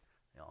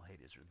 They all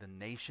hate Israel. The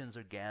nations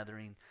are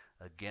gathering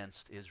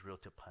against Israel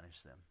to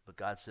punish them. But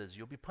God says,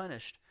 you'll be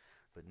punished,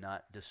 but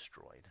not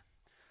destroyed.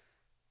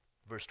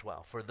 Verse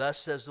 12, for thus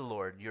says the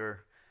Lord,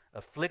 your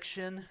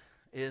affliction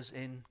is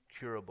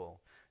incurable.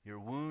 Your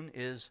wound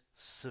is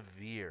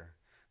severe.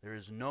 There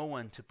is no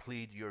one to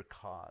plead your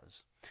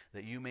cause,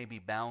 that you may be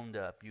bound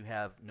up. You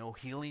have no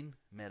healing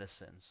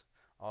medicines.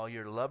 All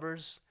your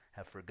lovers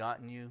have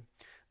forgotten you.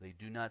 They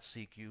do not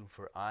seek you,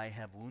 for I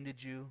have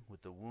wounded you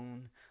with the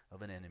wound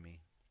of an enemy,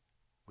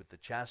 with the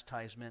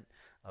chastisement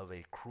of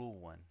a cruel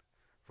one,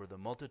 for the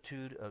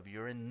multitude of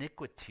your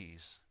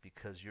iniquities,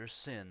 because your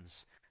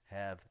sins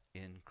have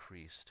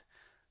increased.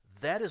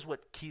 That is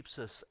what keeps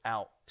us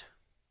out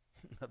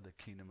of the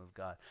kingdom of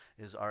God,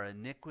 is our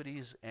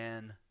iniquities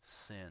and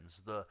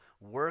sins, the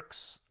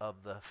works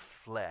of the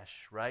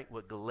flesh, right?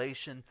 What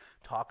Galatians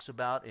talks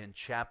about in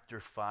chapter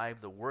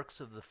 5, the works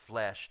of the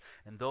flesh.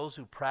 And those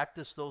who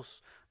practice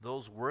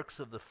those works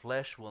of the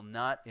flesh will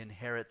not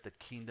inherit the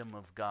kingdom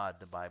of God,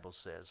 the Bible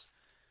says.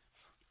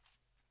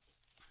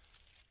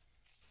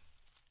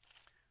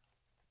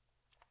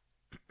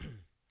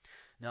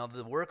 Now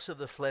the works of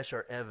the flesh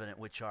are evident,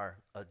 which are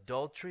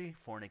adultery,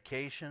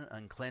 fornication,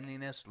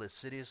 uncleanliness,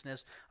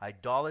 lasciviousness,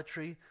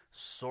 idolatry,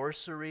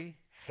 sorcery,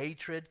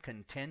 hatred,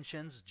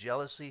 contentions,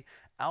 jealousy,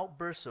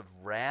 outbursts of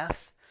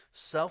wrath,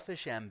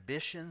 selfish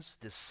ambitions,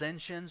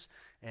 dissensions,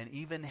 and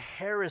even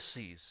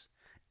heresies,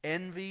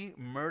 envy,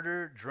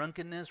 murder,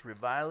 drunkenness,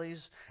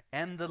 revilings,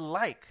 and the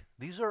like.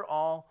 These are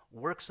all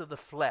works of the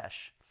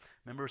flesh.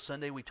 Remember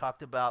Sunday we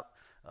talked about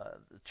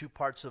The two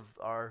parts of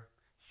our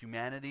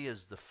humanity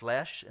is the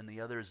flesh and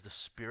the other is the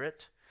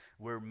spirit.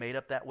 We're made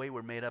up that way.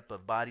 We're made up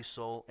of body,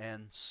 soul,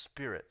 and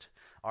spirit.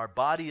 Our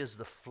body is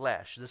the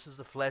flesh. This is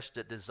the flesh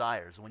that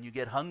desires. When you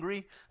get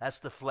hungry, that's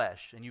the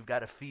flesh, and you've got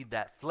to feed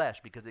that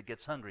flesh because it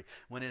gets hungry.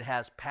 When it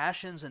has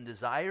passions and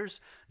desires,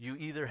 you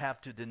either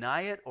have to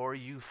deny it or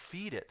you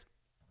feed it.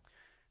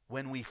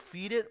 When we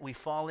feed it, we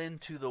fall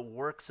into the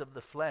works of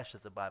the flesh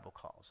that the Bible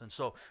calls. And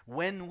so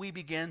when we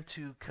begin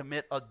to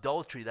commit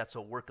adultery, that's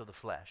a work of the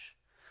flesh.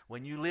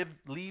 When you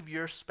leave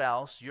your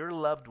spouse, your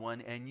loved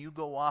one, and you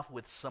go off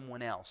with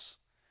someone else,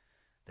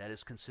 that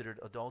is considered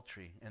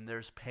adultery. And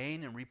there's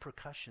pain and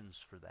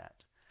repercussions for that.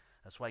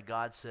 That's why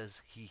God says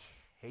he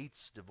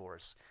hates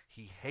divorce.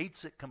 He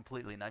hates it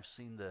completely. And I've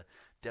seen the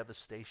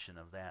devastation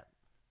of that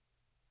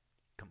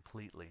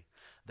completely.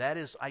 That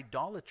is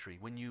idolatry.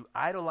 When you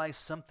idolize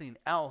something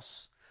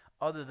else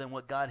other than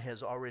what God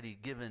has already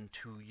given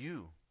to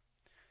you.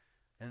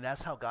 And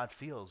that's how God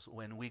feels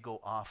when we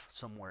go off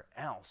somewhere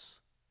else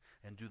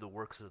and do the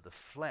works of the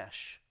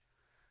flesh.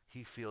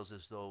 He feels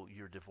as though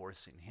you're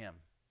divorcing him.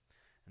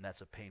 And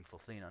that's a painful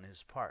thing on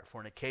his part.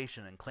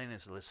 Fornication,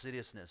 uncleanness,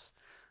 lasciviousness.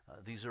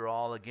 These are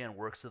all, again,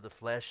 works of the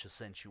flesh,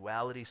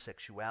 sensuality,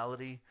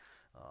 sexuality,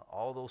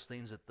 all those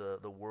things that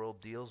the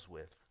world deals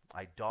with.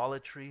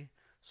 Idolatry,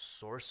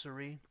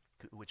 sorcery,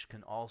 which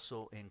can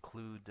also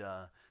include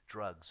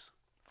drugs.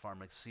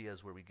 Pharmacia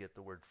is where we get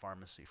the word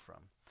pharmacy from.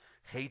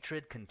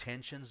 Hatred,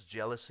 contentions,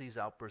 jealousies,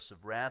 outbursts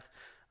of wrath.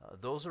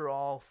 Those are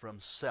all from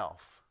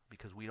self.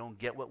 Because we don't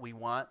get what we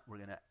want, we're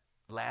going to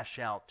lash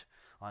out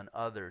on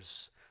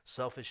others.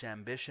 Selfish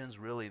ambitions,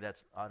 really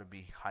that ought to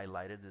be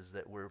highlighted, is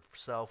that we're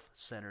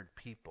self-centered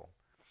people.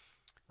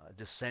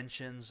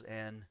 Dissensions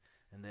and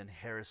then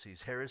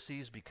heresies.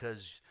 Heresies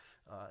because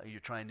you're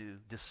trying to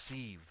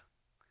deceive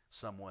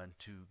someone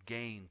to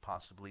gain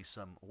possibly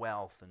some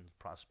wealth and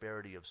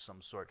prosperity of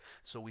some sort.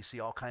 So we see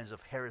all kinds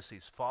of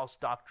heresies, false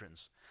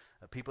doctrines.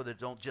 People that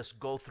don't just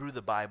go through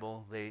the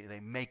Bible,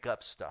 they make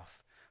up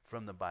stuff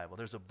from the Bible.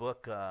 There's a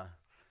book,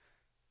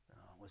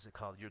 what's it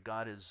called? Your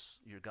God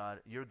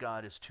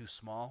is too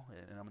small,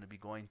 and I'm going to be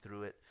going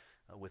through it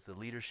with the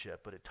leadership,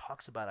 but it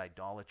talks about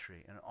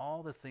idolatry and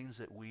all the things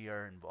that we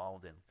are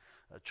involved in.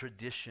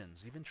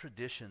 Traditions, even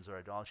traditions are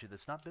idolatry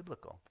that's not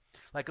biblical.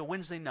 Like a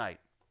Wednesday night.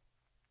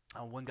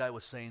 One guy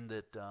was saying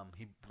that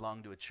he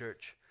belonged to a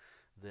church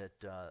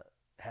that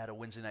had a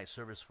Wednesday night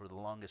service for the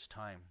longest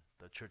time.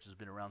 The church has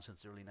been around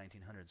since the early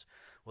 1900s.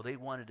 Well, they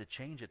wanted to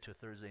change it to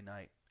Thursday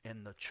night,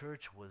 and the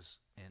church was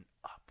in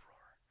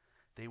uproar.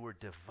 They were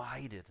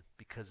divided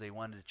because they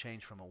wanted to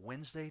change from a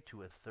Wednesday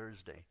to a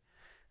Thursday.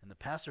 And the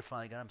pastor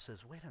finally got him and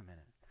says, wait a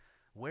minute.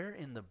 Where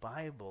in the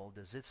Bible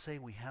does it say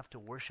we have to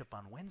worship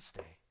on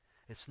Wednesday?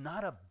 It's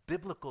not a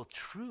biblical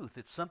truth.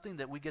 It's something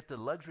that we get the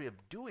luxury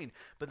of doing,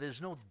 but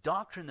there's no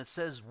doctrine that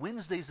says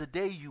Wednesday's the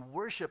day you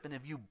worship, and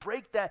if you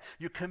break that,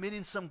 you're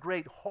committing some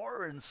great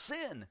horror and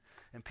sin.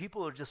 And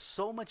people are just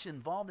so much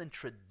involved in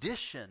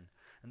tradition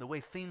and the way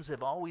things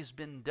have always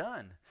been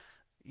done.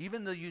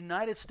 Even the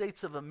United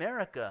States of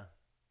America,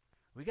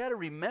 we got to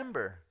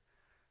remember,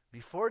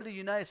 before the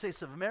United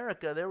States of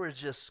America, there were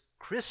just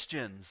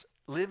Christians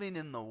living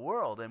in the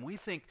world, and we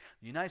think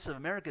the United States of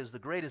America is the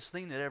greatest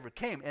thing that ever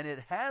came, and it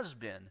has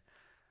been,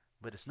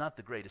 but it's not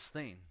the greatest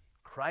thing.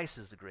 Christ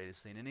is the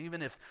greatest thing, and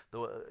even if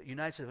the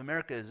United States of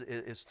America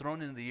is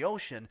thrown into the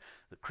ocean,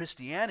 the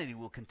Christianity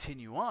will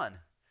continue on.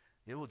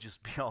 It will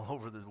just be all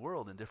over the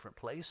world in different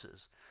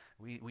places.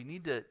 We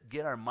need to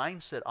get our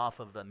mindset off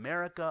of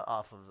America,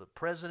 off of the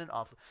president,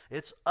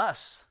 it's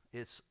us.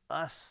 It's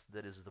us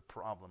that is the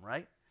problem,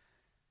 right?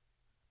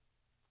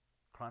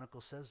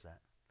 Chronicle says that.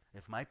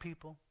 If my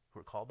people who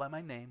are called by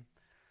my name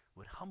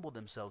would humble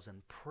themselves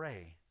and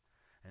pray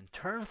and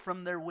turn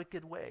from their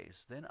wicked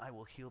ways, then I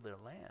will heal their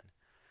land.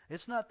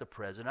 It's not the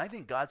president. I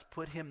think God's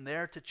put him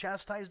there to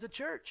chastise the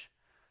church,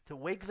 to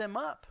wake them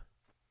up.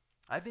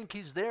 I think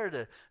he's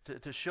there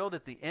to show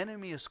that the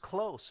enemy is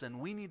close, and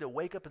we need to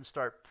wake up and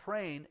start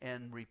praying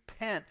and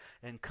repent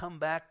and come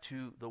back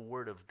to the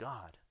Word of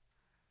God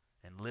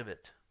and live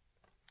it.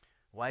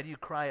 Why do you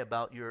cry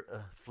about your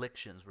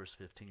afflictions? Verse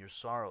 15, your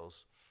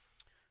sorrows.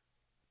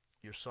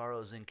 Your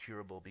sorrow is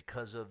incurable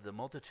because of the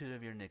multitude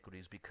of your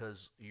iniquities,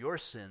 because your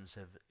sins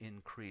have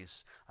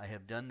increased. I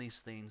have done these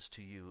things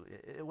to you.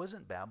 It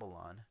wasn't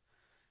Babylon.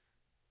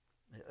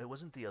 It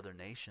wasn't the other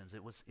nations.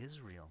 It was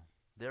Israel.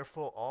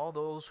 Therefore, all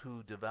those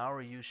who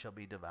devour you shall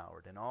be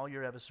devoured, and all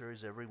your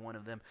adversaries, every one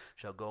of them,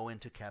 shall go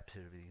into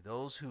captivity.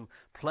 Those who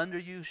plunder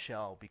you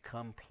shall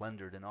become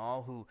plundered, and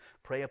all who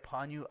prey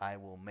upon you I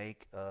will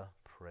make a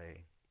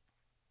prey.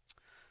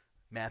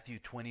 Matthew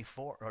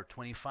 24 or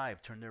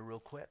 25. Turn there real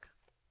quick.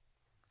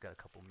 Got a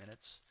couple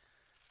minutes.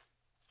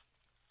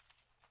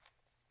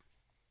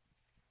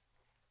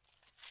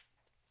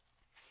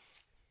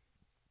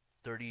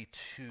 $32.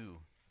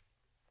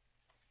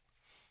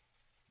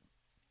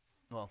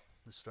 Well,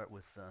 let's start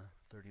with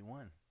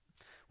 31.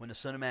 When the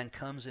Son of Man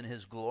comes in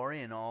his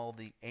glory and all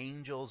the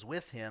angels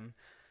with him,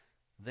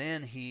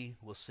 then he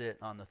will sit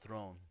on the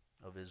throne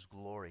of his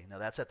glory. Now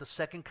that's at the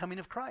second coming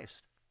of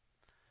Christ.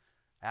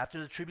 After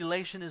the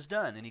tribulation is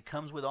done, and he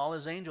comes with all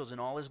his angels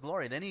and all his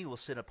glory, then he will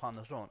sit upon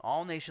the throne.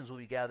 All nations will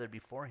be gathered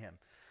before him,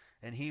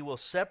 and he will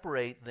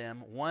separate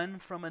them one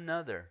from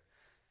another,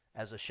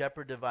 as a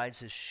shepherd divides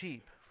his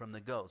sheep from the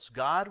goats.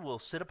 God will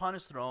sit upon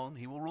his throne,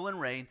 he will rule and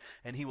reign,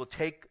 and he will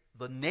take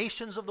the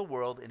nations of the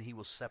world and he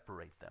will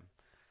separate them.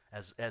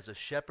 As a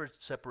shepherd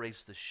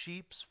separates the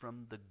sheep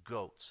from the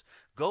goats.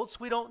 Goats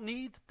we don't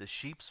need, the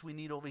sheep we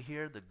need over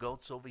here, the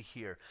goats over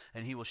here.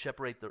 And he will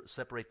separate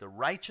the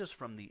righteous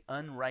from the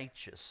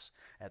unrighteous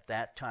at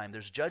that time.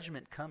 There's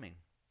judgment coming.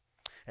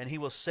 And he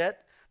will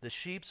set the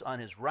sheep on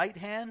his right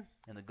hand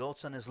and the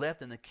goats on his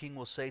left, and the king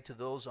will say to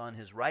those on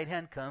his right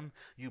hand, Come,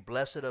 you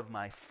blessed of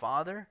my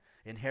Father,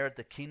 inherit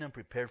the kingdom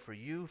prepared for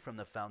you from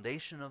the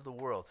foundation of the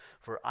world.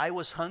 For I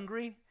was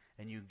hungry,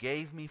 and you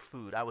gave me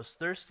food. I was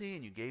thirsty,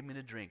 and you gave me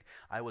to drink.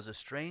 I was a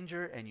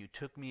stranger, and you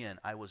took me in.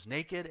 I was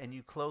naked, and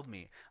you clothed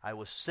me. I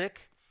was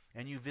sick,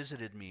 and you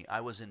visited me.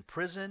 I was in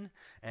prison,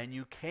 and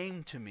you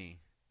came to me.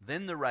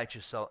 Then the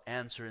righteous shall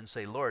answer and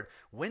say, Lord,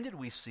 when did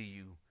we see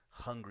you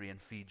hungry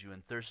and feed you,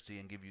 and thirsty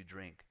and give you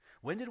drink?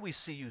 When did we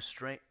see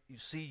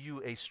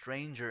you a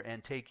stranger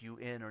and take you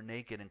in, or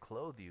naked and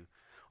clothe you?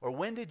 Or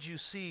when did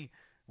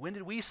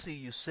we see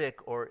you sick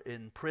or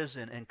in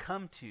prison and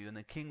come to you? And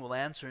the king will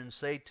answer and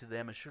say to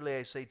them, Surely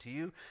I say to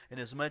you,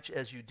 inasmuch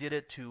as you did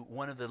it to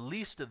one of the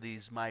least of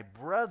these, my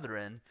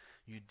brethren,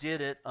 you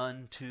did it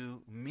unto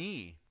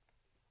me.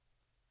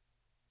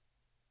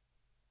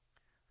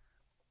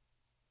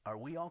 Are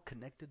we all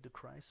connected to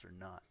Christ or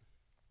not?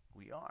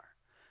 We are.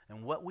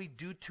 And what we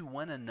do to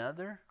one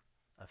another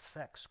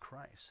affects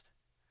Christ.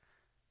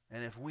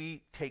 And if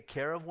we take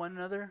care of one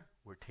another,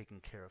 we're taking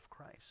care of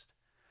Christ.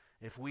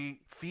 If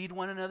we feed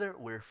one another,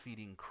 we're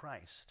feeding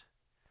Christ.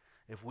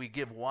 If we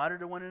give water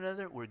to one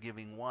another, we're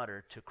giving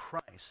water to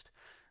Christ.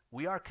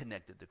 We are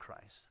connected to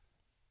Christ.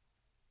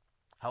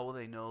 How will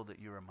they know that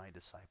you are my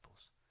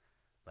disciples?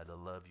 By the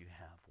love you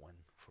have one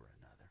for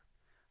another.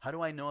 How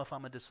do I know if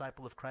I'm a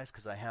disciple of Christ?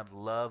 Because I have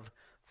love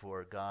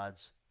for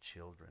God's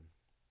children.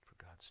 For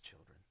God's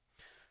children.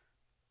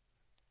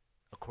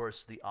 Of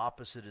course, the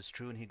opposite is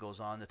true, and he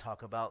goes on to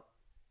talk about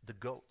the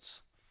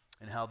goats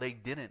and how they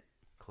didn't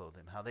clothe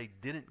him, how they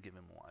didn't give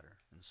him water,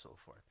 and so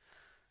forth.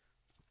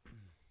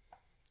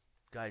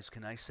 Guys,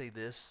 can I say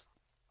this?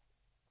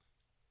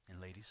 And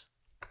ladies,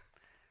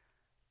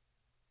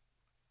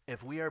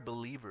 if we are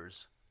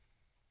believers,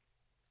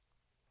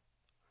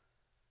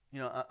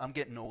 I'm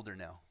getting older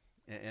now,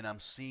 and I'm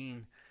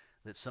seeing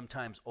that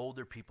sometimes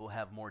older people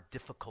have more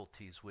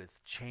difficulties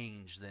with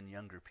change than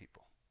younger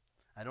people.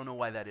 I don't know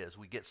why that is.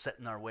 We get set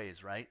in our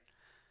ways, right?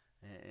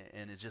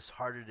 And it's just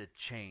harder to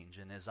change.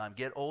 And as I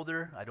get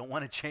older, I don't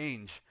want to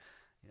change,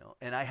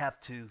 and I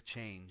have to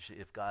change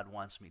if God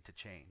wants me to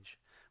change.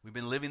 We've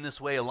been living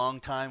this way a long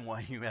time. Why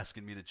are you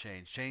asking me to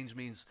change? Change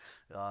means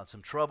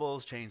some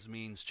troubles. Change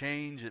means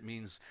change. It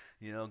means,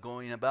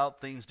 going about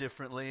things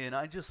differently. And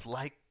I just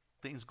like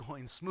things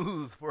going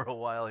smooth for a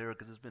while here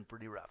because it's been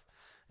pretty rough.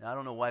 And I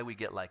don't know why we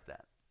get like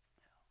that.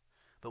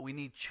 But we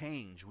need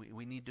change.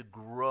 We need to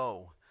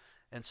grow.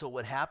 And so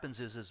what happens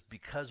is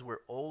because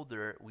we're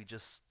older, we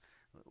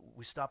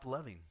stop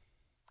loving,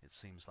 it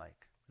seems like.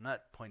 I'm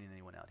not pointing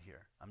anyone out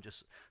here. I'm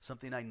just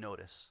something I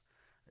notice.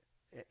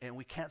 And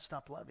we can't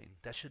stop loving.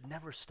 That should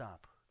never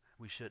stop.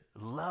 We should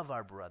love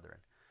our brethren.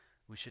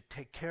 We should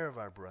take care of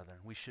our brethren.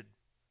 We should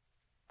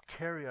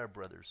carry our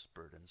brothers'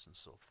 burdens and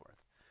so forth.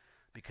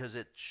 Because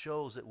it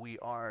shows that we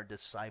are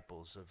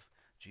disciples of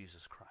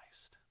Jesus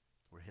Christ.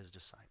 We're his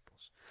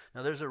disciples.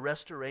 Now there's a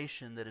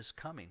restoration that is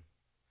coming.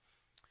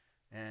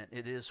 And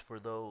it is for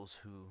those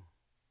who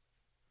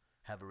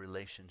have a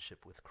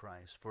relationship with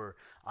Christ. For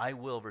I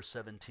will, verse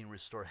 17,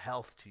 restore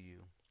health to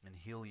you and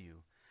heal you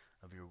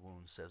of your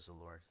wounds, says the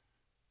Lord.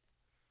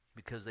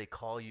 Because they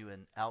call you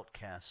an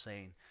outcast,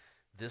 saying,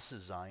 This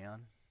is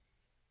Zion.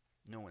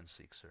 No one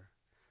seeks her.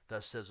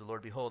 Thus says the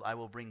Lord, Behold, I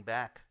will bring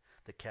back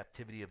the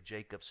captivity of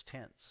Jacob's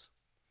tents,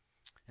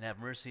 and have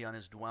mercy on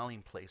his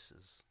dwelling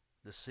places.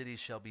 The city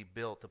shall be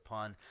built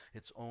upon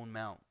its own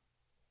mount,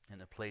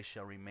 and the place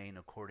shall remain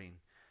according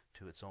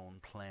to its own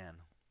plan.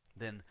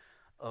 Then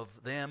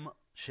of them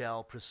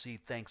shall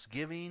proceed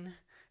thanksgiving,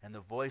 and the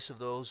voice of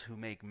those who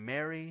make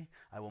merry.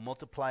 I will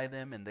multiply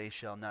them, and they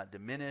shall not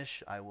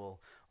diminish. I will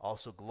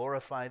also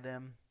glorify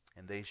them,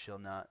 and they shall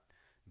not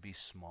be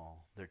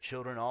small. Their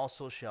children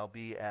also shall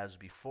be as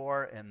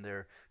before, and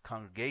their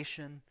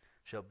congregation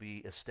shall be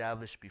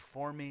established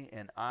before me,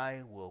 and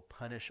I will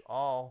punish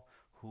all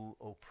who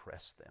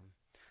oppress them.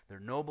 Their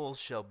nobles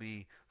shall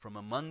be from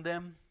among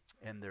them,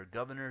 and their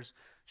governors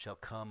shall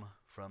come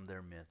from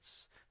their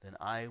midst. Then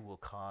I will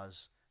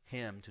cause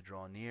him to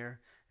draw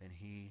near, and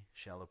he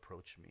shall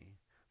approach me.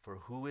 For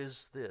who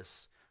is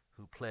this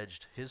who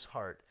pledged his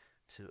heart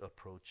to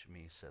approach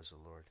me, says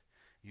the Lord?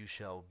 You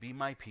shall be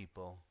my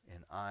people,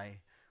 and I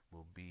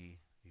will be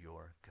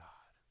your God.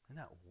 Isn't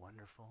that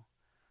wonderful?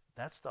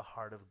 That's the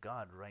heart of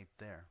God right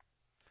there.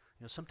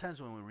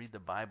 Sometimes when we read the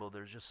Bible,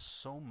 there's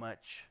just so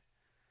much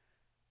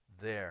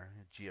there.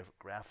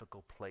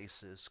 Geographical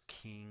places,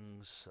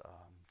 kings,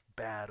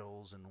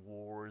 battles and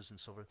wars and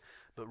so forth.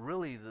 But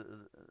really,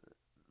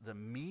 the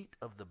meat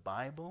of the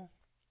Bible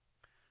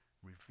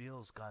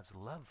reveals God's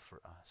love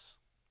for us.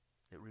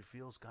 It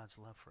reveals God's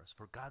love for us.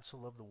 For God so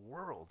loved the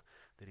world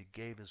that he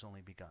gave his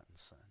only begotten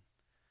Son,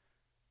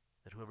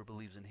 that whoever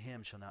believes in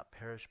him shall not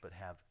perish but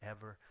have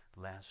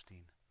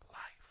everlasting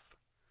life.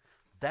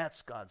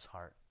 That's God's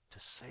heart, to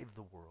save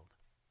the world.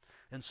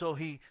 And so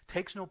he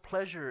takes no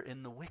pleasure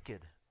in the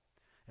wicked,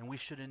 and we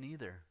shouldn't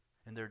either,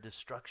 in their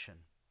destruction.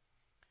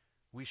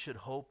 We should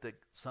hope that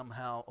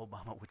somehow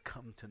Obama would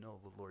come to know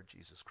the Lord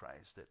Jesus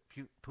Christ, that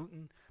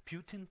Putin,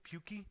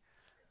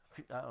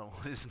 I don't know,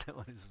 what is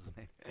his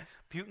name?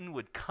 Putin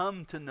would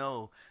come to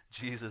know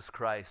Jesus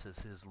Christ as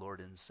his Lord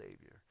and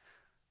Savior.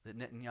 That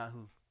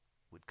Netanyahu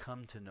would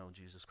come to know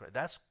Jesus Christ.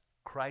 That's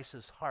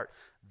Christ's heart.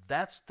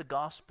 That's the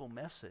gospel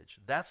message.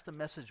 That's the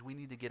message we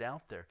need to get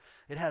out there.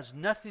 It has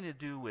nothing to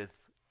do with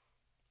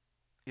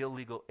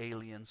illegal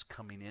aliens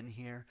coming in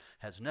here.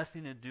 Has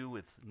nothing to do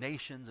with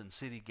nations and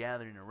city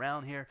gathering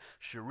around here.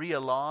 Sharia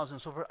laws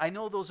and so forth. I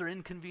know those are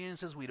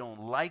inconveniences. We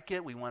don't like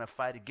it. We want to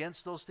fight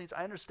against those things.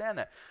 I understand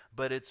that.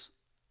 But it's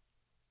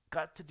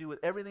got to do with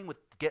everything with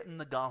getting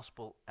the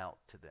gospel out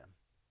to them.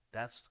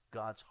 That's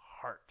God's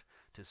heart,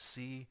 to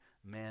see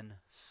men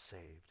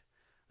saved.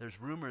 There's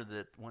rumor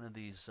that one of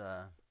these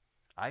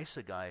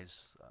ISA guys,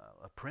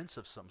 a prince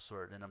of some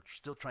sort, and I'm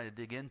still trying to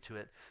dig into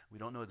it. We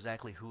don't know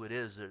exactly who it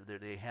is.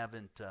 They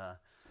haven't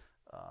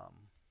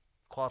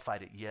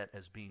qualified it yet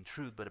as being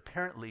true, but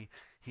apparently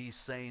he's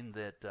saying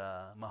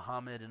that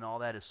Muhammad and all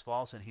that is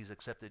false, and he's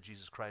accepted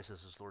Jesus Christ as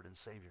his Lord and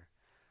Savior.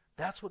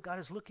 That's what God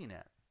is looking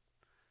at.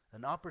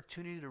 An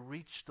opportunity to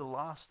reach the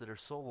lost that are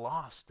so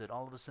lost that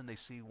all of a sudden they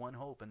see one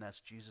hope, and that's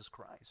Jesus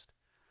Christ.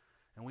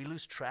 And we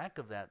lose track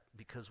of that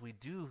because we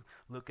do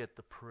look at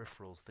the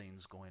peripheral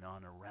things going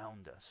on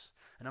around us.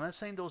 And I'm not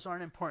saying those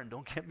aren't important.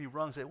 Don't get me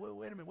wrong. Say,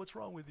 wait a minute, what's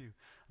wrong with you?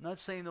 I'm not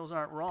saying those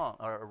aren't wrong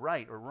or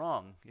right or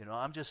wrong. You know,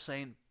 I'm just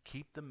saying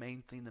keep the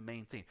main thing the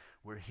main thing.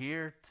 We're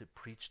here to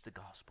preach the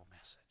gospel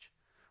message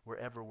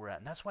wherever we're at.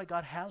 And that's why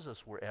God has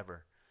us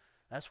wherever.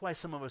 That's why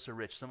some of us are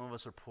rich, some of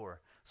us are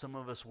poor, some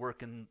of us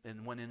work in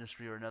one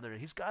industry or another.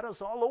 He's got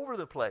us all over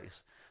the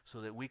place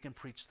so that we can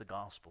preach the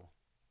gospel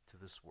to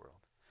this world.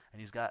 And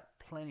he's got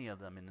plenty of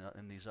them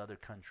in these other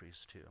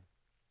countries too.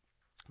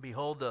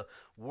 Behold, the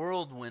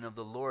whirlwind of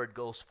the Lord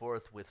goes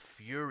forth with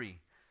fury,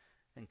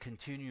 and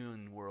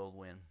continuing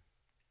whirlwind.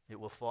 It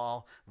will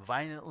fall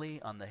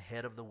violently on the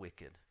head of the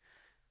wicked.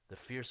 The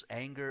fierce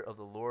anger of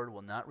the Lord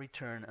will not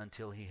return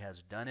until he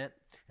has done it,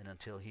 and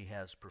until he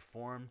has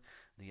performed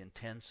the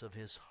intents of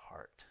his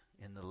heart.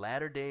 In the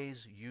latter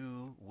days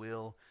you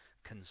will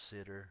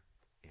consider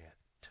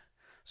it.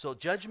 So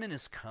judgment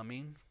is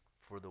coming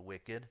for the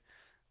wicked.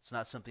 It's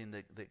not something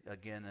that,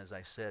 again, as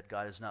I said,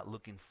 God is not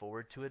looking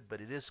forward to it, but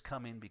it is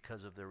coming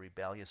because of their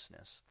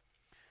rebelliousness.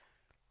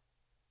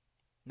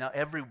 Now,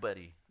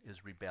 everybody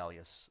is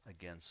rebellious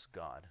against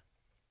God.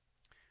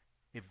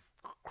 If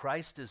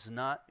Christ is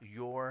not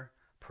your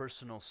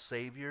personal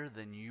Savior,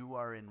 then you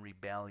are in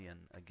rebellion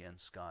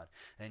against God.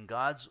 And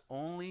God's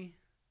only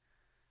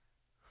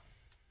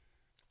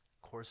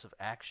course of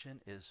action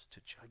is to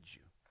judge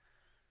you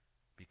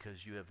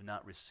because you have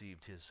not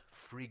received his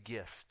free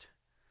gift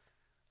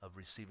of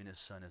receiving his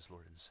Son as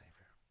Lord and Savior.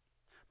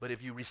 But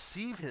if you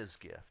receive his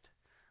gift,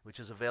 which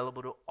is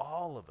available to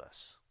all of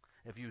us,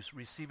 if you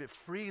receive it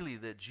freely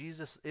that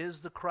Jesus is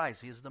the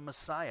Christ, he is the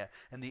Messiah,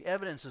 and the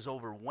evidence is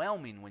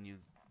overwhelming when you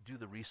do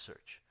the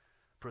research.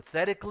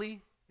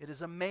 Prophetically, it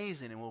is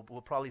amazing, and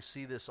we'll probably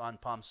see this on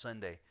Palm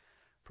Sunday,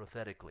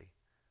 prophetically.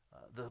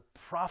 The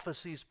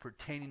prophecies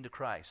pertaining to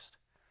Christ.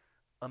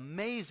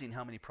 Amazing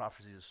how many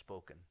prophecies are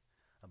spoken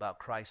about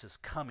Christ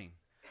coming,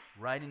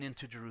 riding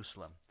into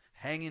Jerusalem,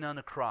 hanging on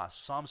the cross.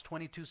 Psalms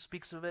 22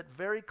 speaks of it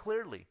very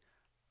clearly.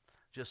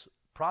 Just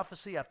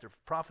prophecy after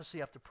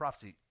prophecy after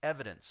prophecy,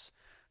 evidence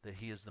that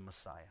he is the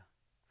Messiah.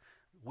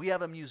 We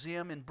have a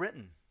museum in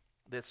Britain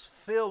that's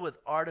filled with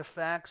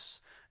artifacts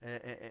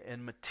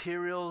and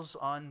materials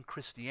on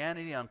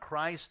Christianity, on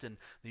Christ, and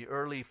the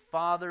early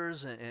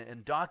fathers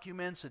and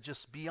documents. It's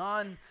just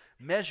beyond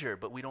measure,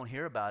 but we don't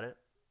hear about it.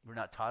 We're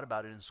not taught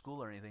about it in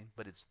school or anything,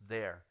 but it's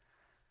there,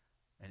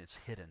 and it's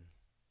hidden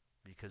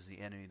because the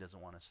enemy doesn't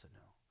want us to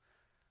know.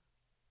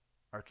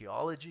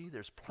 Archaeology,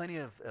 there's plenty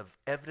of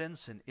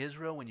evidence in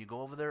Israel. When you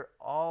go over there,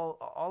 all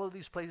of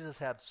these places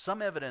have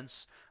some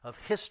evidence of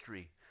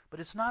history, but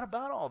it's not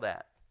about all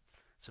that.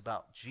 It's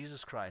about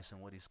Jesus Christ and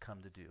what he's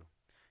come to do.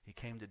 He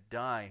came to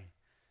die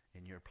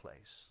in your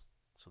place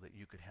so that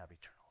you could have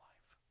eternal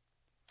life.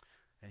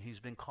 And he's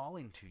been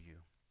calling to you,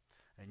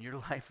 and your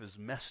life is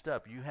messed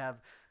up. You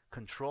have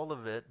control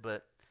of it,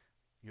 but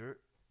you're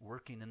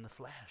working in the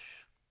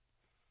flesh.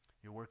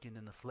 You're working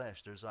in the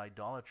flesh. There's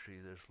idolatry,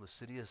 there's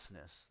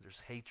lasciviousness,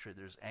 there's hatred,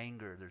 there's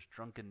anger, there's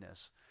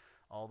drunkenness,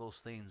 all those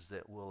things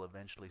that will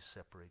eventually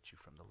separate you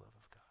from the love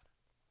of God.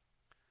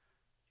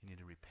 You need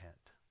to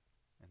repent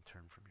and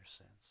turn from your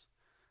sins.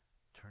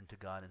 Turn to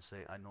God and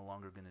say, I'm no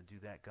longer going to do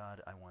that,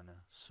 God. I want to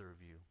serve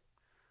you.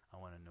 I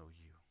want to know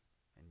you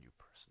and you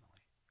personally.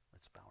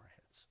 Let's bow our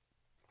heads.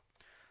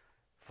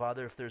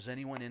 Father, if there's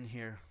anyone in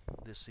here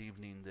this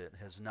evening that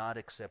has not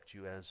accepted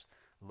you as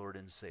Lord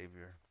and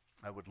Savior,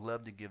 I would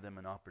love to give them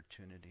an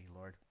opportunity,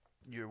 Lord.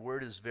 Your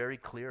word is very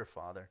clear,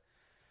 Father,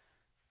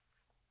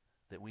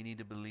 that we need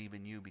to believe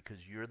in you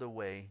because you're the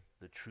way,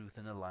 the truth,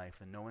 and the life,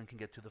 and no one can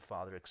get to the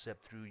Father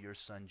except through your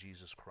Son,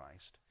 Jesus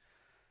Christ.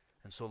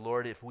 And so,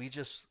 Lord, if we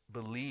just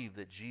believe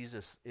that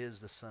Jesus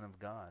is the Son of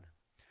God,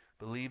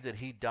 believe that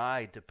he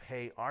died to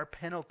pay our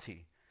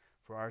penalty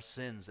for our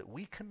sins that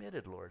we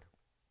committed, Lord,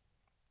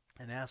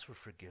 and ask for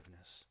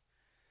forgiveness,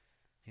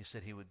 he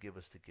said he would give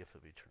us the gift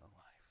of eternal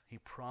life. He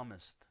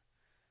promised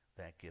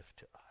that gift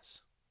to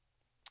us.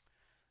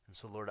 And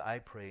so, Lord, I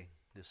pray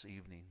this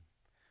evening,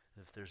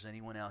 if there's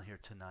anyone out here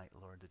tonight,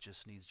 Lord, that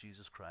just needs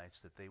Jesus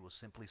Christ, that they will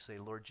simply say,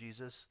 Lord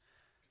Jesus,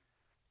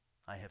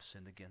 I have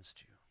sinned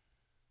against you.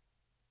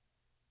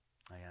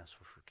 I ask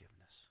for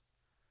forgiveness.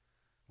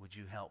 Would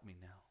you help me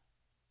now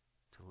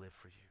to live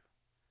for you?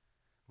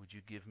 Would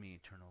you give me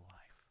eternal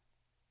life?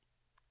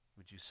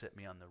 Would you set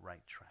me on the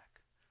right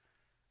track?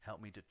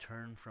 Help me to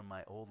turn from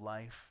my old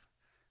life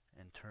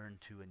and turn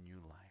to a new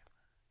life.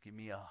 Give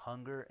me a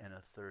hunger and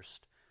a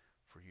thirst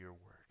for your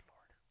word,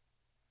 Lord.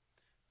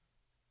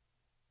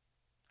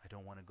 I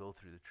don't want to go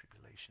through the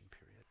tribulation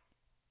period.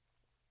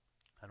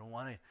 I don't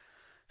want to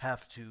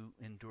have to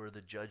endure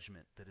the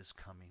judgment that is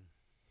coming.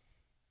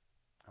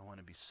 I want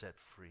to be set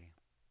free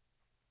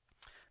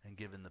and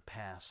given the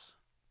pass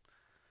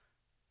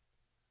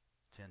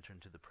to enter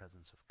into the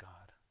presence of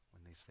God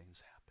when these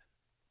things happen.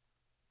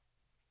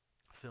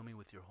 Fill me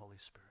with your Holy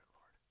Spirit,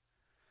 Lord.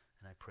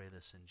 And I pray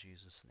this in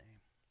Jesus' name.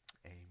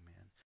 Amen.